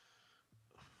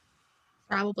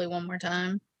 Probably one more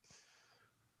time.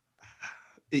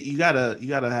 You gotta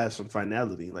have some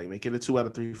finality, like make it a 2 out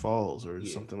of 3 falls or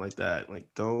something like that. Like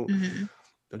don't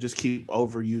just keep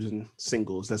overusing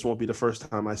singles. That won't be the first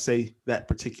time I say that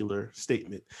particular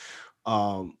statement.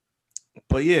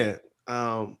 But yeah,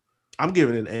 I'm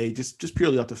giving it an A just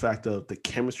purely off the fact of the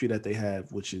chemistry that they have,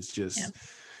 which is just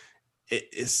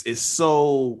it's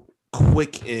so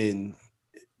quick and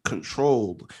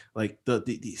controlled. Like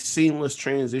the seamless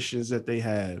transitions that they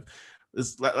have.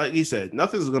 It's like you said,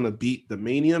 nothing's gonna beat the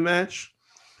Mania match,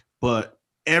 but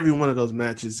every one of those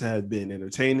matches have been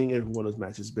entertaining. Every one of those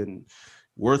matches has been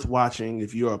worth watching.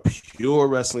 If you're a pure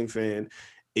wrestling fan,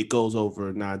 it goes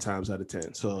over 9 times out of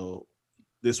 10. So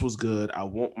this was good. I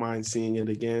won't mind seeing it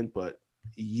again, but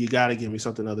you got to give me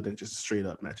something other than just a straight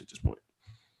up match at this point.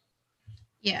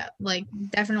 Yeah, like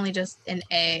definitely just an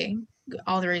A.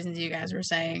 All the reasons you guys were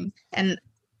saying, and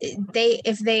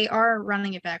if they are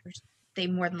running it back, which they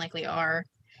more than likely are.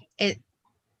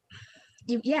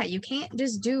 You can't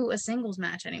just do a singles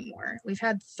match anymore. We've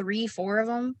had 3-4 of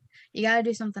them. You got to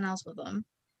do something else with them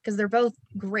because they're both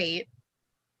great,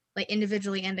 like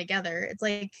individually and together. It's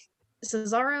like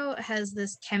Cesaro has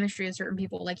this chemistry with certain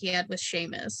people, like he had with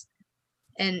Sheamus,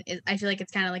 and I feel like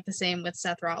it's kind of like the same with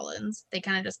Seth Rollins. They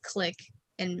kind of just click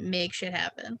and make shit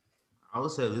happen. I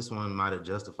would say this one might have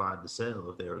justified the sale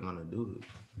if they were gonna do it.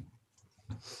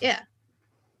 Yeah.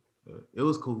 It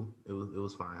was cool. It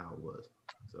was fine how it was.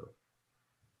 So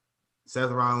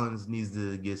Seth Rollins needs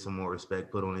to get some more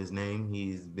respect put on his name.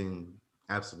 He's been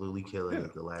absolutely killing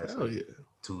it the last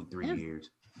 2-3 years,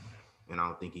 and I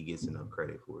don't think he gets enough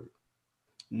credit for it.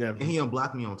 Never. And he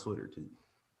unblocked me on Twitter too.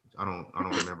 I don't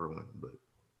remember when, but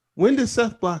when did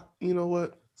Seth block? You know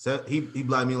what? Seth he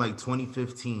blocked me in like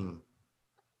 2015.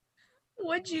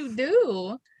 What'd you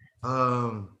do?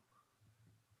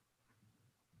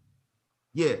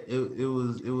 Yeah, it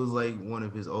was like one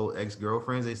of his old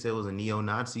ex-girlfriends. They said it was a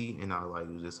neo-Nazi, and I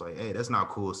was just like, hey, that's not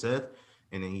cool, Seth.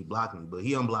 And then he blocked me, but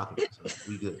he unblocked me, so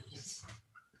we good.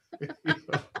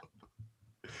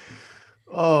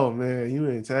 Oh man, you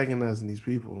antagonizing these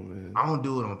people, man. I don't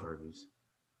do it on purpose.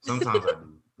 Sometimes I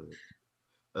do.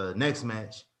 But next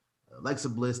match, Alexa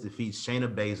Bliss defeats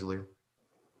Shayna Baszler.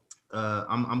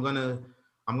 I'm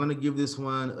gonna give this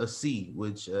one a C,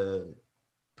 which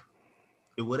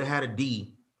it would have had a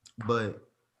D, but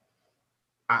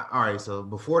all right. So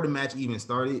before the match even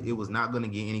started, it was not gonna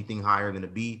get anything higher than a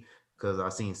B because I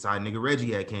seen side nigga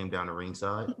Reggie had came down the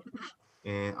ringside,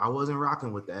 and I wasn't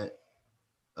rocking with that.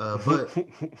 But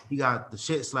he got the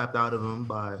shit slapped out of him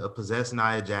by a possessed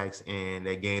Nia Jax, and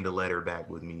they gained a letter back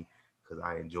with me because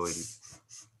I enjoyed it.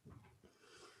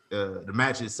 The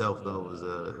match itself though was a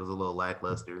little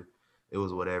lackluster. It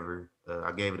was whatever.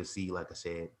 I gave it a C, like I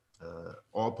said.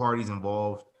 All parties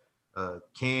involved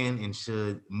can and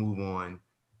should move on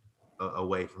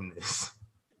away from this.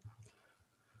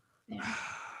 Yeah.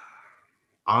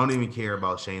 I don't even care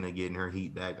about Shayna getting her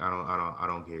heat back. I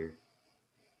don't care.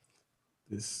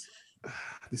 This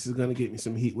is gonna get me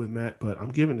some heat with Matt, but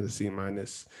I'm giving it a C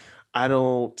minus. I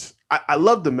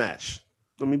love the match.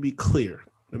 Let me be clear.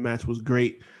 The match was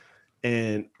great.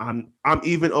 And I'm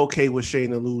even okay with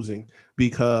Shayna losing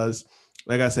because,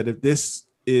 like I said, if this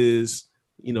is,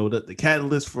 the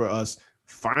catalyst for us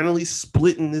finally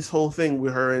splitting this whole thing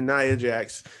with her and Nia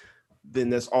Jax, then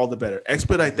that's all the better.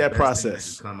 Expedite that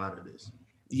process. Come out of this.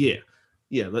 Yeah.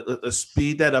 Let's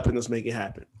speed that up and let's make it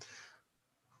happen.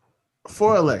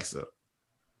 For Alexa,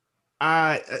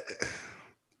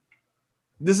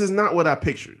 this is not what I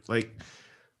pictured. Like,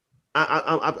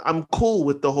 I'm cool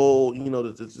with the whole,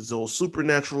 this whole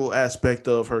supernatural aspect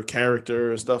of her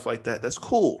character and stuff like that. That's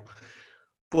cool.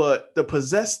 But the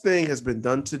possessed thing has been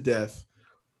done to death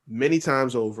many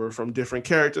times over from different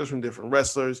characters, from different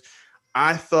wrestlers.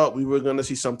 I thought we were going to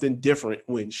see something different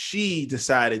when she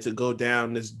decided to go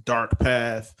down this dark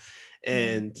path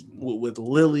and with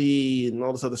Lily and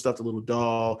all this other stuff, the little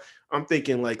doll. I'm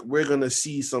thinking like we're going to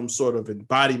see some sort of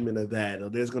embodiment of that, or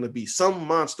there's going to be some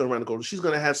monster around the corner. She's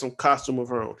going to have some costume of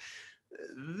her own.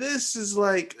 This is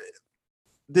like,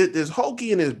 there's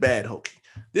hokey and there's bad hokey.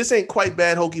 This ain't quite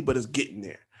bad hokey, but it's getting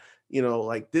there.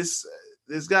 Like this,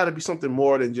 there's got to be something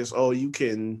more than just, oh, you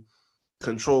can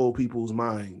control people's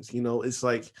minds. It's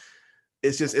like,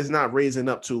 it's not raising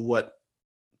up to where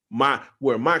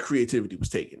my creativity was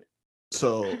taking it.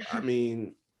 So, I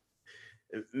mean,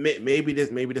 maybe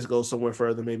this goes somewhere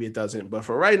further. Maybe it doesn't. But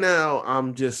for right now,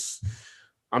 I'm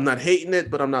not hating it,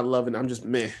 but I'm not loving it. I'm just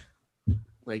meh.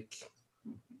 Like,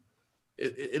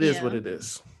 it is what it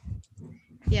is.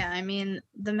 Yeah, I mean,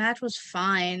 the match was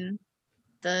fine.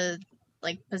 The,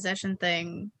 possession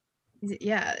thing,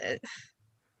 yeah.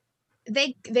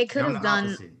 They could have done...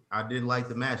 Opposite. I didn't like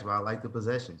the match, but I like the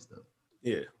possession stuff.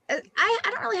 Yeah. I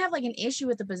don't really have an issue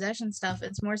with the possession stuff.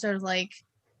 It's more sort of like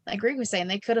Greg was saying,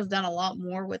 they could have done a lot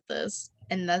more with this,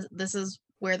 and this is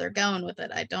where they're going with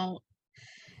it. I don't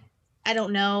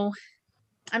know.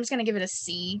 I'm just gonna give it a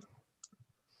C,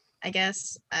 I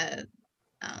guess.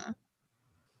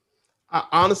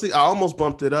 Honestly, I almost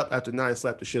bumped it up after Nia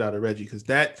slapped the shit out of Reggie because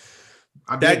that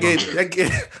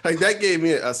gave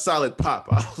me a solid pop.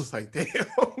 I was like, damn,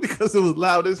 because it was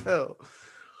loud as hell.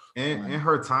 And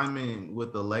her timing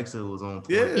with Alexa was on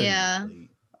point. Yeah.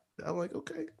 I'm like,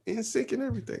 okay, in sync and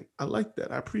everything. I like that.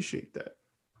 I appreciate that.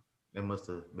 They must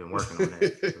have been working on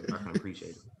that. So I can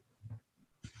appreciate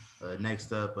it.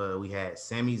 Next up, we had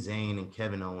Sami Zayn and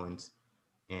Kevin Owens.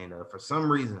 And for some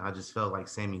reason, I just felt like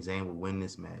Sami Zayn would win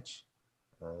this match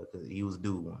because he was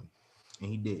due one.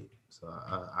 And he did. So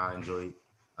I enjoyed it.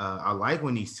 I like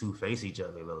when these two face each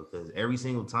other though, because every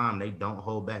single time they don't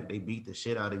hold back. They beat the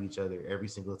shit out of each other every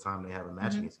single time they have a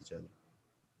match against each other.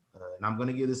 And I'm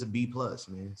gonna give this a B plus,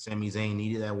 man. Sami Zayn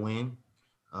needed that win.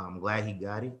 I'm glad he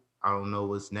got it. I don't know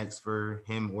what's next for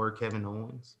him or Kevin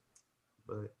Owens,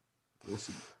 but we'll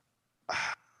see.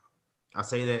 I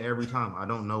say that every time. I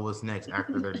don't know what's next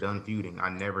after they're done feuding. I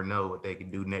never know what they can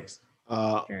do next.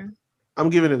 Sure. I'm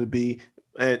giving it a B.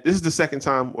 And this is the second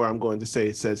time where I'm going to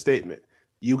say said statement.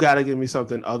 You got to give me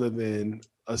something other than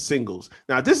a singles.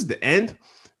 Now, this is the end.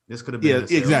 This could have been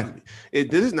exactly.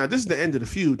 This is the end of the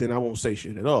feud. Then I won't say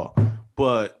shit at all.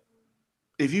 But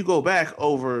if you go back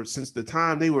over since the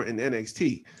time they were in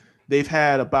NXT, they've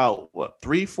had about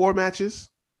 3-4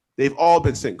 matches. They've all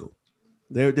been single.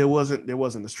 There wasn't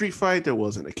a street fight. There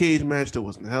wasn't a cage match. There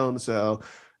wasn't a Hell in a Cell.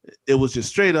 It was just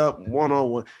straight up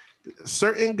one-on-one.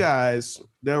 Certain guys,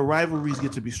 their rivalries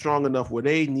get to be strong enough where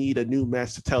they need a new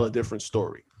match to tell a different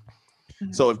story.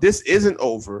 Mm-hmm. So if this isn't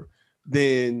over,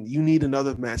 then you need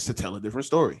another match to tell a different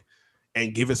story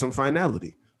and give it some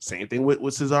finality. Same thing with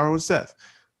Cesaro and Seth.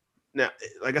 Now,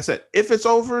 like I said, if it's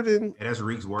over, then and that's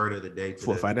Reek's word of the day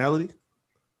for finality.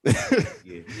 Yeah,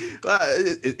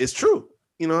 it's true.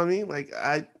 You know what I mean? Like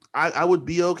I would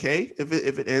be okay if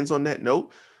it ends on that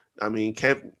note. I mean,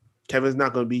 Kevin's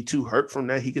not going to be too hurt from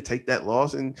that. He could take that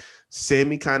loss, and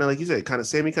Sami kind of, like you said,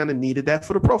 Sami kind of needed that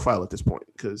for the profile at this point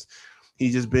because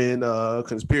he's just been a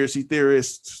conspiracy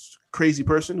theorist, crazy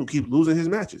person who keeps losing his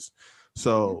matches.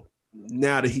 So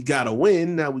now that he got a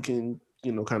win, now we can,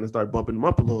 kind of start bumping him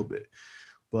up a little bit.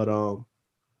 But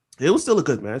it was still a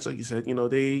good match, like you said.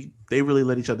 They really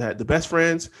let each other have. The best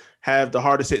friends have the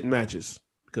hardest hitting matches.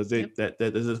 Because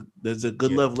there's a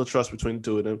good level of trust between the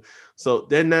two of them, so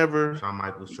they're never Shawn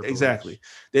Michaels, exactly.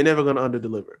 They're never going to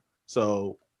underdeliver.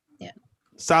 So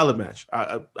solid match.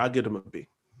 I give them a B.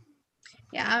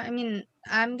 Yeah, I mean,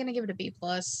 I'm gonna give it a B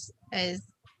plus. As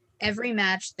every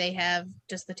match they have,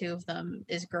 just the two of them,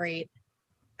 is great.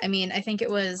 I mean, I think it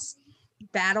was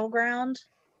Battleground,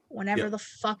 whenever the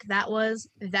fuck that was.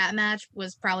 That match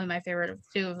was probably my favorite of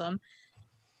the two of them.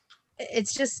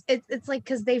 It's just it's like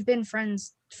because they've been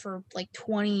friends for like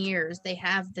 20 years. They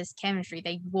have this chemistry.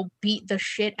 They will beat the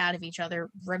shit out of each other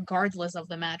regardless of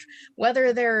the match,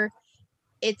 whether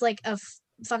it's like a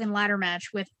fucking ladder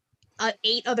match with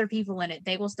 8 other people in it.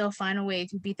 They will still find a way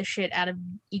to beat the shit out of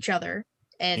each other.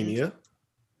 And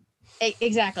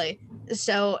exactly.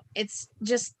 So it's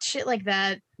just shit like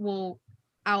that. I'll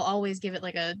always give it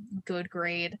like a good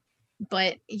grade.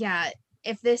 But yeah,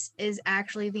 if this is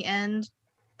actually the end,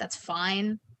 that's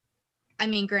fine. I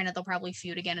mean, granted, they'll probably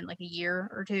feud again in like a year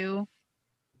or two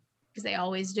because they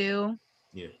always do.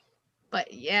 Yeah.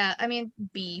 But yeah, I mean,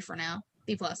 B for now.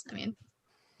 B plus. I mean.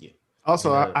 Yeah.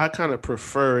 Also, I kind of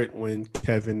prefer it when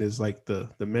Kevin is like the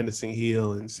menacing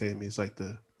heel and Sami is like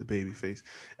the baby face.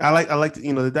 I like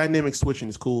the dynamic switching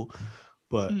is cool,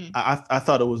 but I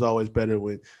thought it was always better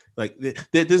when like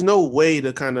there's no way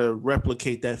to kind of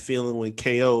replicate that feeling when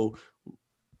KO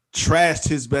trashed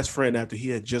his best friend after he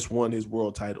had just won his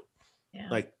world title. Yeah.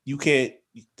 Like you can't.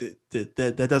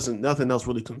 That doesn't. Nothing else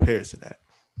really compares to that.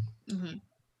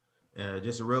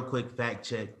 Just a real quick fact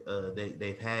check.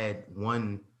 They've had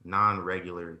one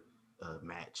non-regular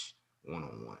match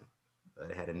 1-on-1.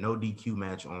 They had a no DQ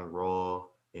match on Raw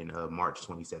in March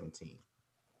 2017.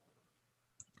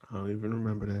 I don't even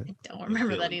remember that. I don't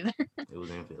remember that either. It was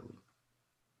in Philly.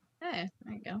 Hey,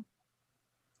 there you go.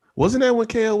 Wasn't that when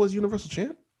KO was Universal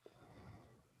Champ?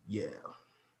 Yeah.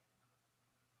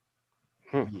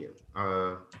 Yeah.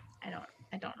 I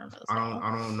don't remember this. I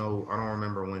don't know. I don't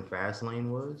remember when Fastlane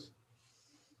was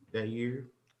that year.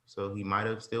 So he might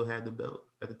have still had the belt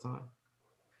at the time.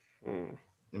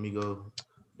 Let me go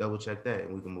double check that,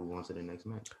 and we can move on to the next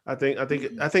match. I think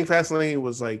Fastlane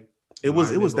was like it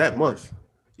was that month.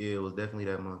 Yeah, it was definitely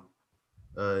that month.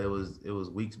 It was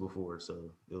weeks before,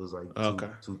 so it was like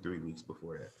 2-3 weeks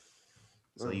before that.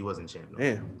 So he wasn't champ.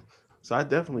 Damn. So I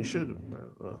definitely should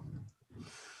have.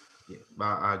 Yeah,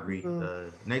 I agree.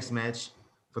 Next match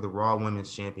for the Raw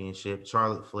Women's Championship,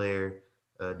 Charlotte Flair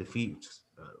defeats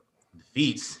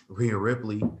Rhea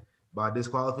Ripley by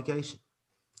disqualification.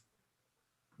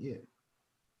 Yeah.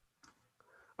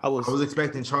 I was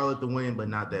expecting Charlotte to win, but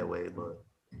not that way. But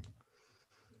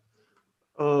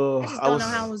I just don't know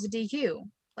how it was a DQ.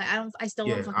 Like I still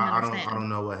don't fucking understand. I don't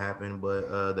know what happened,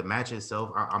 but the match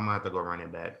itself, I'm gonna have to go run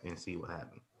it back and see what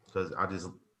happened because I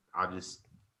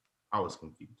was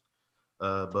confused.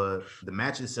 But the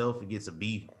match itself, it gets a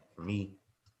B for me.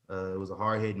 It was a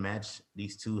hard-hitting match.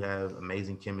 These two have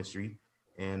amazing chemistry,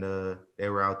 and they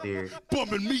were out there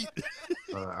bumping meat.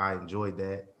 I enjoyed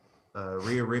that.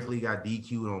 Rhea Ripley got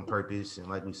DQ'd on purpose, and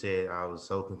like we said, I was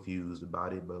so confused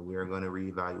about it, but we're going to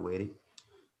reevaluate it.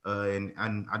 And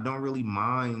I don't really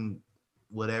mind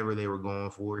whatever they were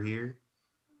going for here,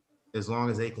 as long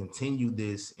as they continue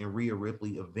this and Rhea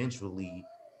Ripley eventually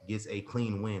gets a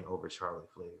clean win over Charlotte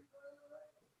Flair.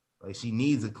 Like, she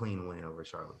needs a clean win over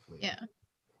Charlotte Flair. Yeah,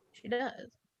 she does.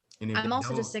 And if I'm they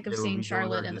also just don't, sick of they will seeing be doing her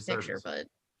Charlotte a in the picture, disservice.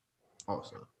 but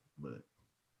Also, but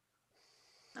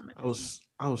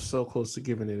I was so close to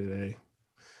giving it an A.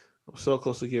 I was so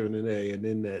close to giving it an A, and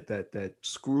then that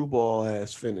screwball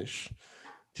ass finish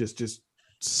just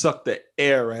sucked the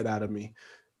air right out of me.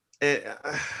 And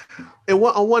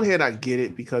on one hand, I get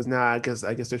it, because now I guess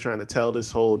they're trying to tell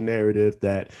this whole narrative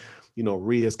that, you know,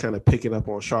 Rhea's kind of picking up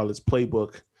on Charlotte's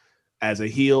playbook as a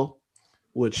heel,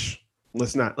 which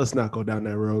let's not go down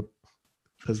that road,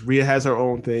 because Rhea has her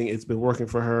own thing. It's been working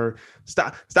for her.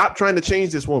 Stop trying to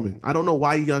change this woman. I don't know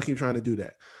why you gotta keep trying to do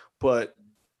that, but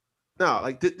no,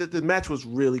 like the match was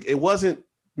really. It wasn't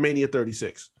Mania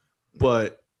 36,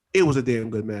 but it was a damn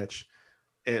good match.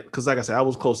 And because, like I said, I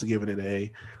was close to giving it an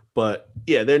A, but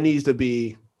yeah, there needs to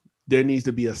be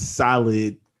a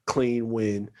solid, clean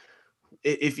win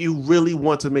if you really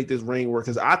want to make this reign work.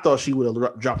 Because I thought she would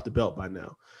have dropped the belt by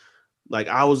now. Like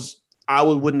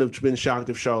wouldn't have been shocked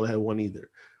if Charlotte had won either.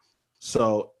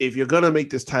 So if you're gonna make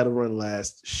this title run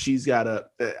last, she's gotta.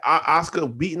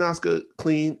 Asuka beating Asuka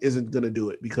clean isn't gonna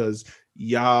do it, because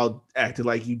y'all acted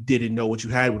like you didn't know what you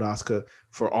had with Asuka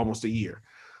for almost a year.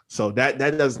 So that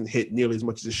doesn't hit nearly as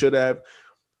much as it should have.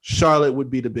 Charlotte would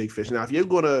be the big fish. Now, if you're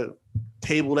gonna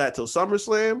table that till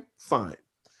SummerSlam, fine.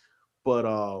 But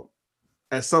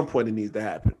at some point it needs to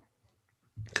happen,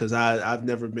 because I've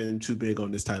never been too big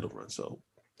on this title run. So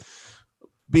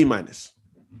B-.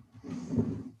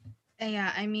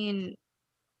 yeah, I mean,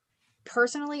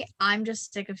 personally, I'm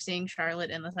just sick of seeing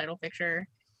Charlotte in the title picture.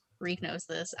 Reek knows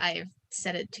this. I've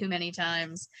said it too many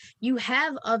times. You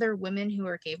have other women who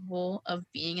are capable of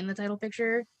being in the title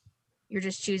picture. You're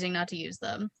just choosing not to use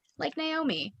them. Like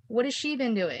Naomi. What has she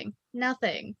been doing?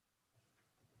 Nothing.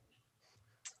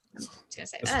 I'm just gonna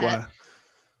say that.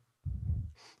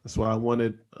 That's why I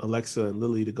wanted Alexa and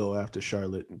Lily to go after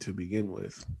Charlotte to begin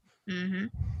with. Mm-hmm.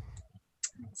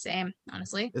 Same,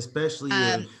 honestly. Especially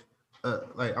if,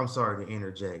 like, I'm sorry to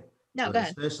interject. No, but go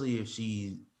ahead. especially if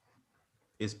she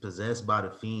is possessed by the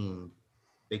Fiend,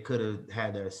 they could have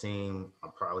had that same. I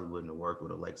probably wouldn't have worked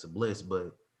with Alexa Bliss,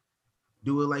 but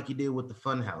do it like you did with the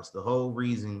Funhouse. The whole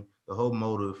reason, the whole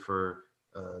motive for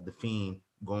the Fiend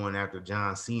going after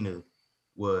John Cena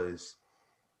was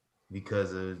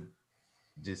because of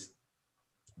just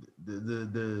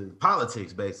the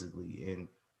politics, basically. And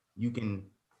you can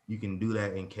do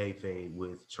that in kayfabe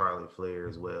with Charlotte Flair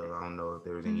as well. I don't know if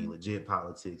there was any legit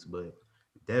politics, but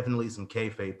definitely some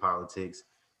kayfabe politics,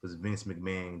 because Vince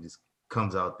McMahon just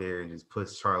comes out there and just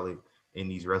puts Charlotte in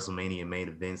these WrestleMania main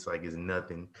events like it's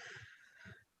nothing.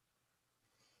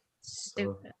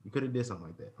 Stupid. So you could have did something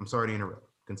like that. I'm sorry to interrupt.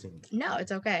 Continue. No,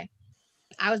 it's okay.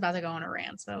 I was about to go on a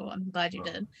rant, so I'm glad you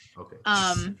did. Okay.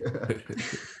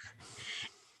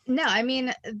 No, I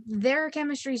mean, their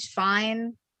chemistry's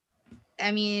fine.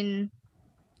 I mean,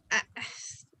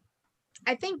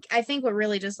 I think what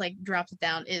really just like drops it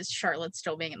down is Charlotte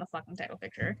still being in the fucking title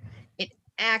picture. It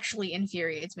actually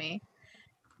infuriates me.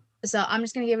 So I'm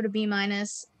just gonna give it a B-.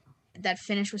 That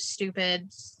finish was stupid.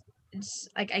 It's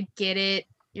like, I get it.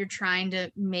 You're trying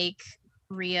to make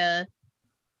Rhea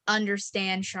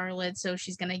understand Charlotte, so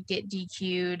she's gonna get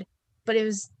DQ'd, but it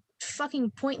was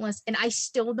fucking pointless, and I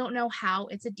still don't know how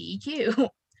it's a DQ.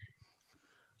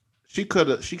 She could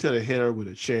have hit her with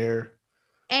a chair,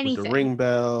 Anything. with the ring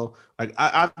bell. Like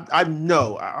I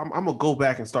know I'm gonna go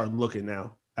back and start looking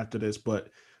now after this, but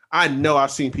I know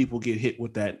I've seen people get hit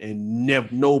with that and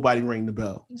nobody rang the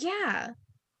bell. Yeah,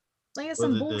 like that's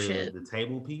some bullshit. The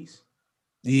table piece.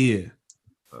 Yeah,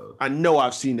 I know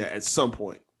I've seen that at some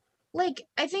point. Like,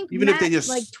 I think even Matt, if they just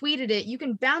like tweeted it, you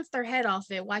can bounce their head off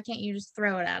it. Why can't you just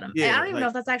throw it at them? Yeah, I don't even know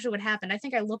if that's actually what happened. I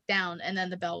think I looked down and then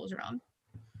the bell was wrong.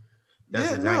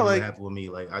 That's exactly what happened with me.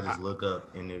 Like, I just look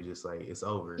up and they're just like, it's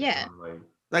over. Yeah.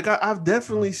 Like I've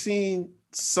definitely seen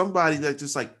somebody that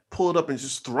just like pull it up and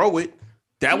just throw it.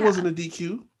 That wasn't a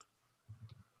DQ.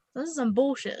 This is some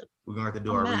bullshit. We're gonna have to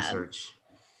do our research.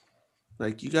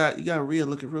 Like, you got Rhea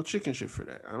looking real chicken shit for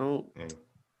that. I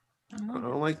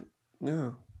don't like.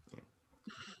 Yeah.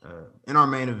 In our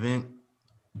main event,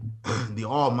 the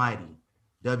almighty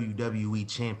WWE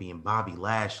champion Bobby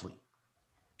Lashley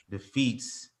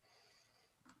defeats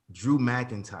Drew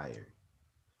McIntyre.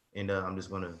 And I'm just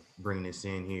going to bring this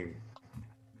in here,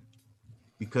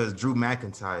 because Drew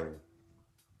McIntyre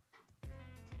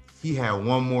he had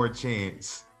one more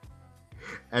chance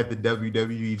at the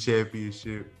WWE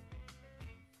Championship.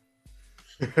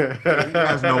 He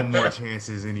has no more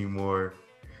chances anymore.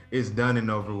 It's done and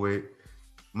over with.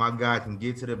 My guy can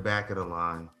get to the back of the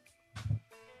line.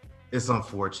 It's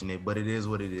unfortunate, but it is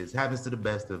what it is. Happens to the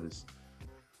best of us.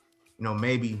 You know,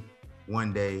 maybe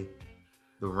one day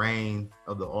the reign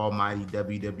of the almighty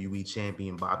WWE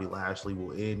champion Bobby Lashley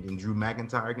will end and Drew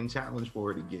McIntyre can challenge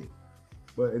for it again.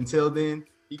 But until then,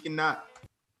 he cannot.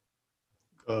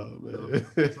 Oh, man.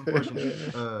 It's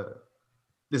unfortunate.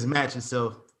 This match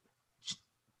itself,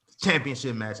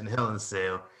 championship match in Hell in a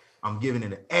Cell, I'm giving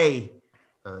it an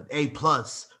A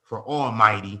plus for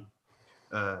Almighty.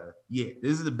 Yeah,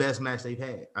 this is the best match they've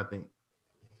had, I think.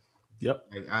 Yep.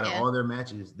 Like, out of all their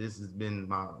matches, this has been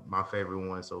my favorite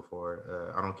one so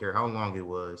far. I don't care how long it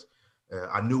was.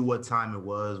 I knew what time it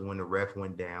was when the ref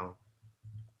went down.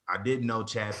 I didn't know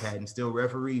Chad Patton still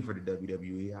refereed for the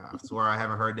WWE. I swear I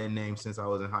haven't heard that name since I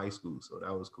was in high school, so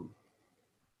that was cool.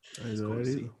 It's cool to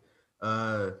see.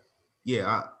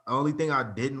 The only thing I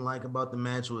didn't like about the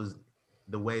match was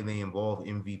the way they involved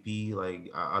MVP. Like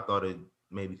I thought it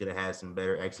maybe could have had some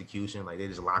better execution. Like they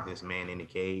just locked this man in the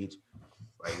cage.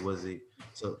 Like was it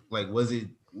like a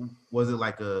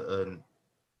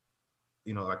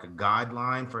like a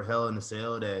guideline for Hell in a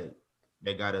Cell that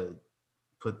they gotta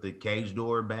put the cage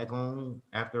door back on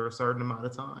after a certain amount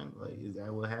of time? Like, is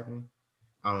that what happened?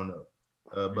 I don't know.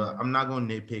 But I'm not gonna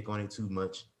nitpick on it too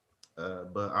much.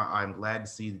 But I'm glad to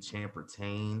see the champ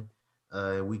retain.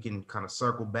 We can kind of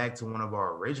circle back to one of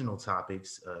our original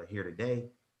topics here today.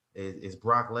 Is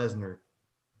Brock Lesnar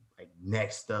like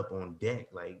next up on deck,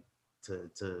 like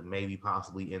to maybe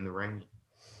possibly end the reign?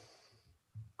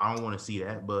 I don't want to see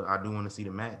that, but I do want to see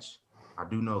the match. I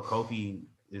do know Kofi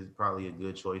is probably a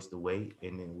good choice to wait,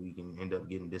 and then we can end up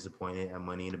getting disappointed at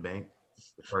Money in the Bank,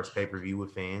 the first pay-per-view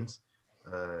with fans.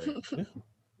 That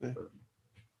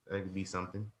could be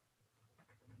something.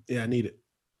 Yeah, I need it.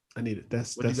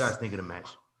 That's what do you guys think of the match?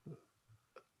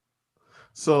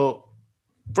 So,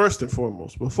 first and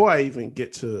foremost, before I even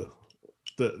get to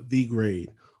the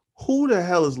grade, who the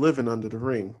hell is living under the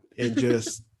ring and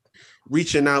just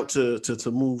reaching out to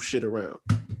move shit around?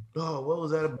 Oh, what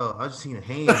was that about? I just seen a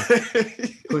hand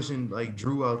pushing like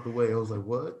Drew out the way. I was like,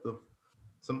 what?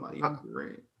 Somebody under the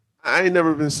ring? I ain't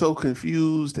never been so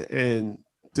confused and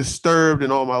disturbed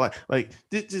in all my life. Like,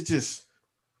 this just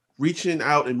reaching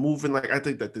out and moving. Like, I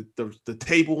think that the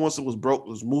table, once it was broke,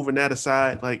 was moving that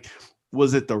aside. Like,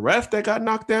 was it the ref that got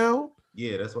knocked down?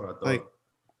 Yeah, that's what I thought. Like,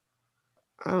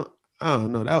 I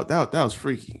don't know. That was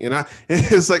freaky. And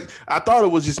it's like, I thought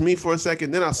it was just me for a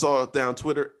second. Then I saw it down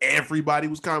Twitter. Everybody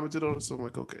was commenting on it. So I'm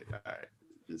like, okay, all right.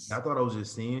 I thought I was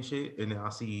just seeing shit. And then I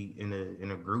see in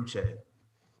a group chat,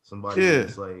 somebody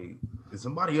was like, is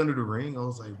somebody under the ring? I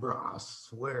was like, bro, I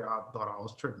swear I thought I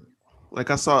was tripping.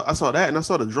 Like I saw that, and I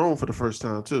saw the drone for the first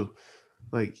time too.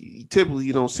 Like typically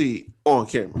you don't see it on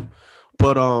camera.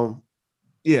 But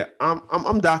yeah,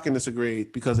 I'm docking this a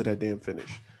grade because of that damn finish.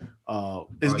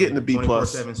 It's getting a B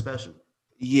plus. 24/7 special.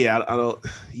 Yeah, I don't.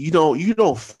 You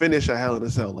don't finish a Hell in a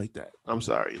Cell like that. I'm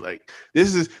sorry. Like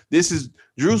this is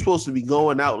Drew's supposed to be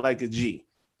going out like a G.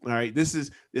 All right, this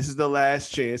is the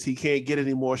last chance. He can't get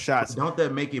any more shots. Don't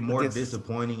that make it more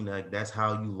disappointing? Like that's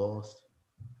how you lost,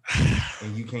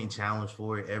 and you can't challenge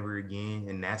for it ever again,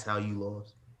 and that's how you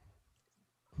lost.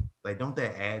 Like, don't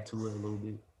that add to it a little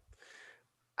bit?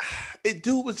 It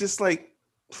was just like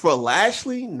for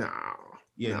Lashley,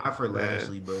 Yeah, not for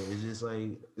Lashley, but it's just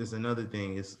like it's another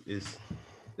thing. It's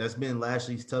that's been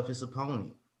Lashley's toughest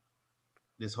opponent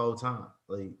this whole time.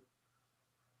 Like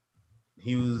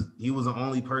he was the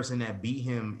only person that beat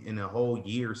him in a whole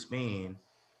year span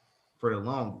for the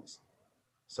longest.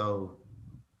 So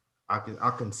I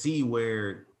can see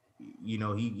where he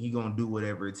gonna do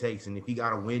whatever it takes, and if he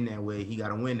gotta win that way, he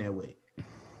gotta win that way.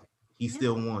 He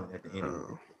still won at the end of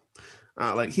it.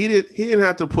 Like he didn't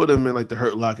have to put him in like the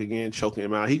hurt lock again, choking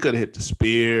him out. He could have hit the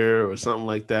spear or something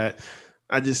like that.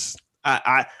 I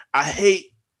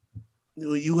hate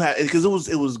you had because it was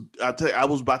I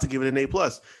was about to give it an A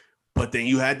plus, but then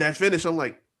you had that finish. I'm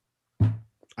like,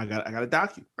 I gotta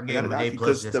dock you. I gave it an A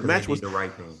plus because the match was the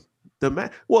right thing. The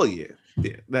match, well, yeah,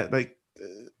 that like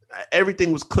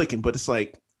everything was clicking, but it's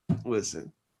like,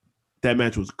 listen, that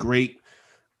match was great.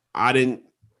 I didn't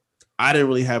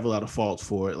really have a lot of faults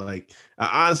for it. Like,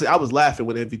 honestly, I was laughing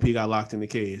when MVP got locked in the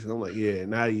cage. And I'm like, yeah,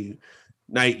 now you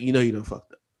you done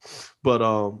fucked up. But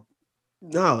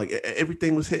no, like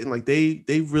everything was hitting. Like they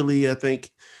really, I think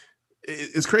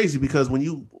it's crazy because when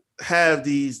you have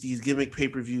these gimmick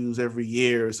pay-per-views every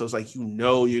year, so it's like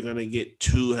you're gonna get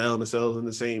 2 Hell in a Cells in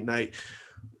the same night.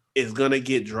 it's gonna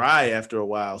get dry after a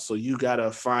while. So you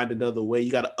gotta find another way.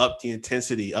 You gotta up the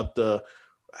intensity, up the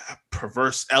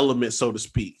perverse element, so to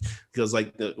speak. Because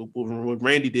like what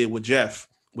Randy did with Jeff,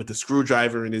 with the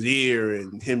screwdriver in his ear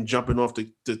and him jumping off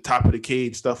the top of the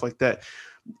cage, stuff like that.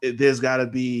 There's gotta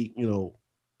be, you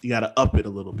gotta up it a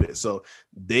little bit. So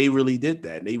they really did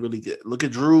that. They really did. Look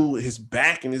at Drew, his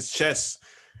back and his chest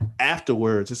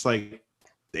afterwards. It's like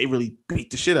they really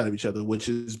beat the shit out of each other, which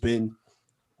has been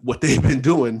what they've been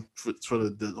doing for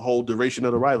the whole duration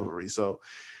of the rivalry. So,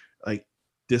 like,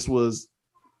 it was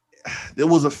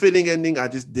a fitting ending. I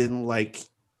just didn't like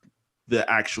the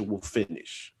actual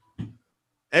finish.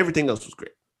 Everything else was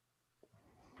great.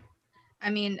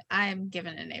 I mean, I'm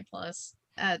giving it an A+.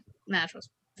 That match was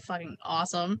fucking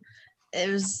awesome. It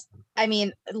was, I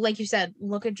mean, like you said,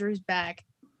 look at Drew's back.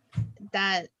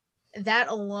 That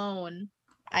alone,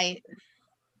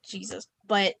 Jesus.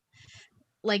 But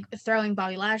like throwing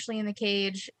Bobby Lashley in the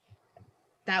cage,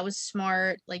 that was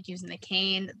smart. Like using the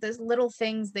cane, those little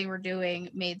things they were doing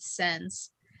made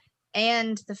sense.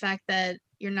 And the fact that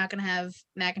you're not going to have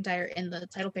McIntyre in the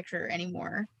title picture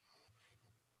anymore,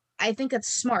 I think that's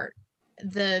smart.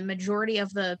 The majority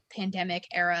of the pandemic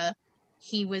era,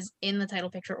 he was in the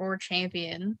title picture or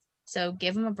champion. So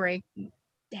give him a break,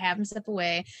 have him step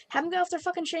away, have him go after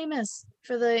fucking Sheamus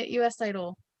for the US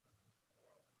title.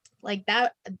 Like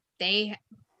that, they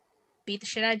beat the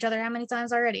shit out of each other how many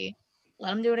times already? Let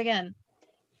them do it again.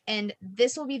 And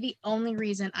this will be the only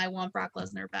reason I want Brock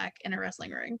Lesnar back in a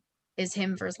wrestling ring, is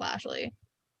him versus Lashley.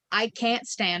 I can't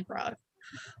stand Brock,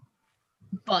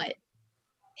 but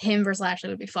him versus Lashley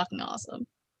would be fucking awesome.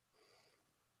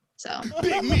 So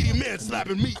Big meaty man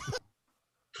slapping me.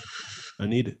 I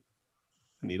need it.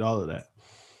 I need all of that.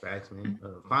 Facts, man.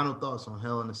 Final thoughts on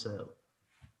Hell in a Cell.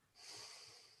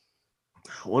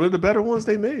 One of the better ones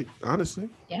they made, honestly.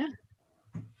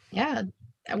 Yeah,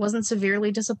 I wasn't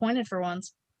severely disappointed for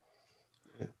once.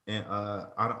 And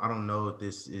I don't know if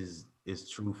this is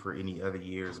true for any other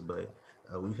years, but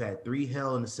we've had 3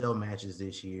 Hell in a Cell matches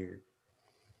this year,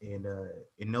 and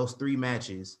in those 3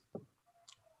 matches,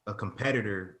 a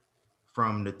competitor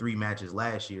from the 3 matches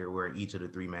last year were each of the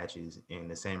 3 matches, and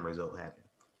the same result happened.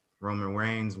 Roman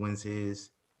Reigns wins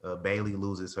his, Bayley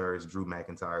loses hers, Drew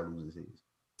McIntyre loses his.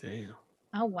 Damn.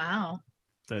 Oh wow.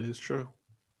 That is true.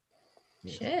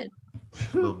 Yeah. Shit.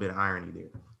 A little bit of irony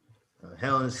there.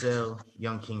 Hell in a Cell,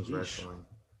 Young Kings Wrestling.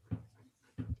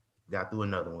 Got through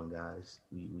another one, guys.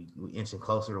 We inching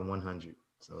closer to 100,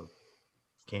 so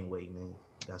can't wait, man.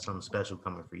 Got something special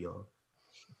coming for y'all.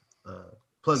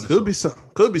 Could be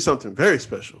something very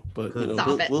special, but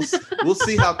we'll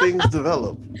see how things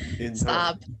develop.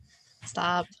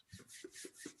 Stop.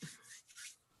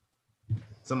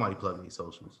 Somebody plug me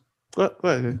socials. Go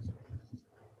ahead.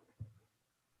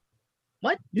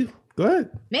 What? You go ahead.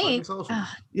 Me?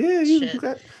 Yeah,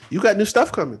 you got new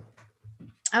stuff coming.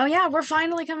 Oh yeah, we're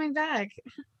finally coming back.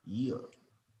 Yeah.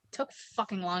 Took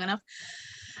fucking long enough.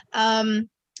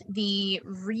 The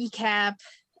recap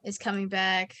is coming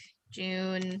back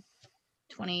June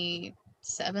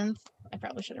 27th. I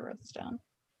probably should have wrote this down.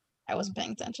 I wasn't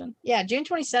paying attention. Yeah, June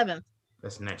 27th.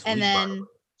 That's next week. And then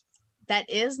that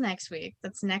is next week.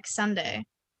 That's next Sunday.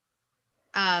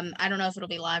 I don't know if it'll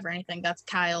be live or anything. That's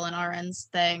Kyle and RN's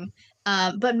thing.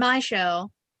 But my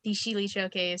show, the Sheely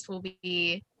Showcase, will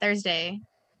be Thursday,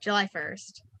 July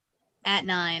 1st at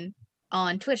 9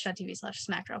 on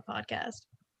twitch.tv/SmackDrop Podcast.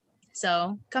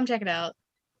 So come check it out.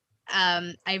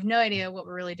 I have no idea what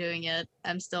we're really doing yet.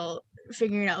 I'm still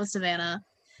figuring it out with Savannah.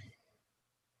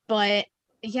 But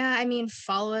yeah, I mean,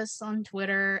 follow us on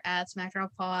Twitter at SmackDrop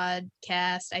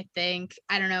Podcast, I think.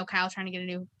 I don't know. Kyle's trying to get a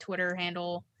new Twitter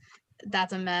handle.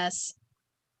 That's a mess.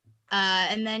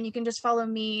 And then you can just follow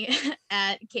me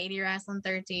at Katie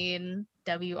Rasslin13,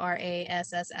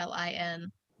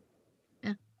 WRASSLIN.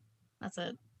 Yeah, that's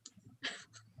it.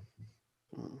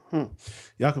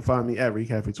 Y'all can find me at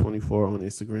ReekHavoc24 on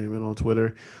Instagram and on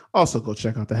Twitter. Also, go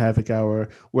check out the Havoc Hour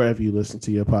wherever you listen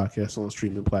to your podcast on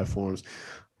streaming platforms.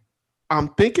 I'm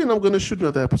thinking I'm going to shoot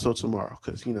another episode tomorrow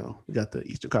because, we got the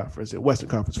Eastern Conference and Western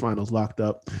Conference finals locked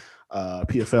up.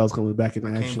 PFL is coming back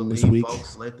in action this week.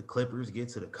 Folks, let the Clippers get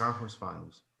to the conference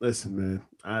finals. Listen, man,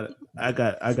 I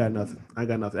got nothing.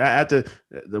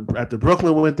 After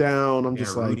Brooklyn went down, I'm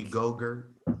just Rudy like,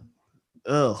 Gobert.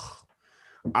 Ugh.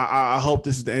 I hope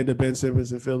this is the end of Ben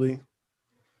Simmons in Philly.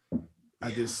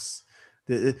 It's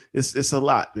a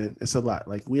lot, man. It's a lot.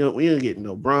 Like we ain't getting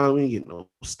no Bron, we ain't getting no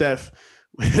Steph,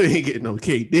 we ain't getting no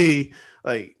KD.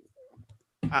 Like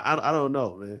I don't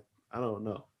know, man. I don't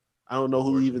know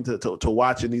who even to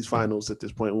watch in these finals at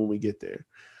this point when we get there.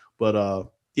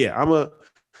 But yeah, I'm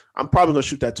I'm probably gonna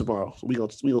shoot that tomorrow. So we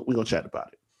gonna chat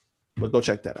about it. But go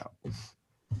check that out.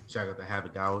 Shout out to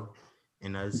Havoc Hour.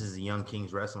 And this is the Young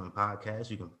Kings Wrestling Podcast.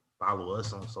 You can follow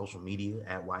us on social media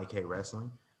at YK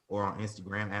Wrestling or on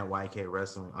Instagram at YK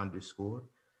Wrestling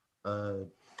 _.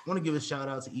 Want to give a shout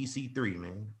out to EC3,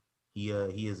 man. He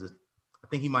is I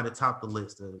think he might have topped the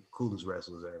list of coolest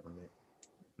wrestlers I ever met.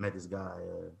 Met this guy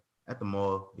at the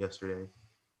mall yesterday.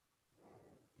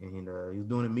 And he was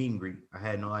doing a meet and greet. I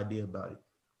had no idea about it.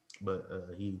 But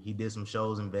he did some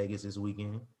shows in Vegas this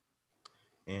weekend.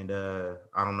 And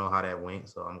I don't know how that went,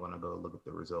 so I'm going to go look at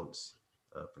the results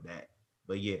for that.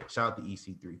 But yeah, shout out to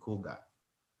EC3. Cool guy.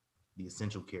 The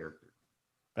essential character.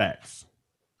 Facts.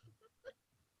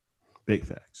 Big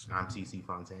facts. I'm TC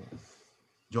Fontaine.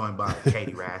 Joined by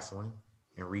Katie Wrestling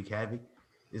and Reek Havoc.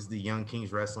 This is the Young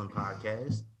Kings Wrestling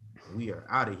Podcast. We are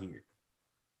out of here.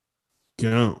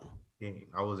 Go. Dang,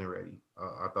 I wasn't ready.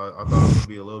 I thought it was going to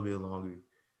be a little bit longer.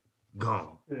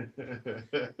 Gone.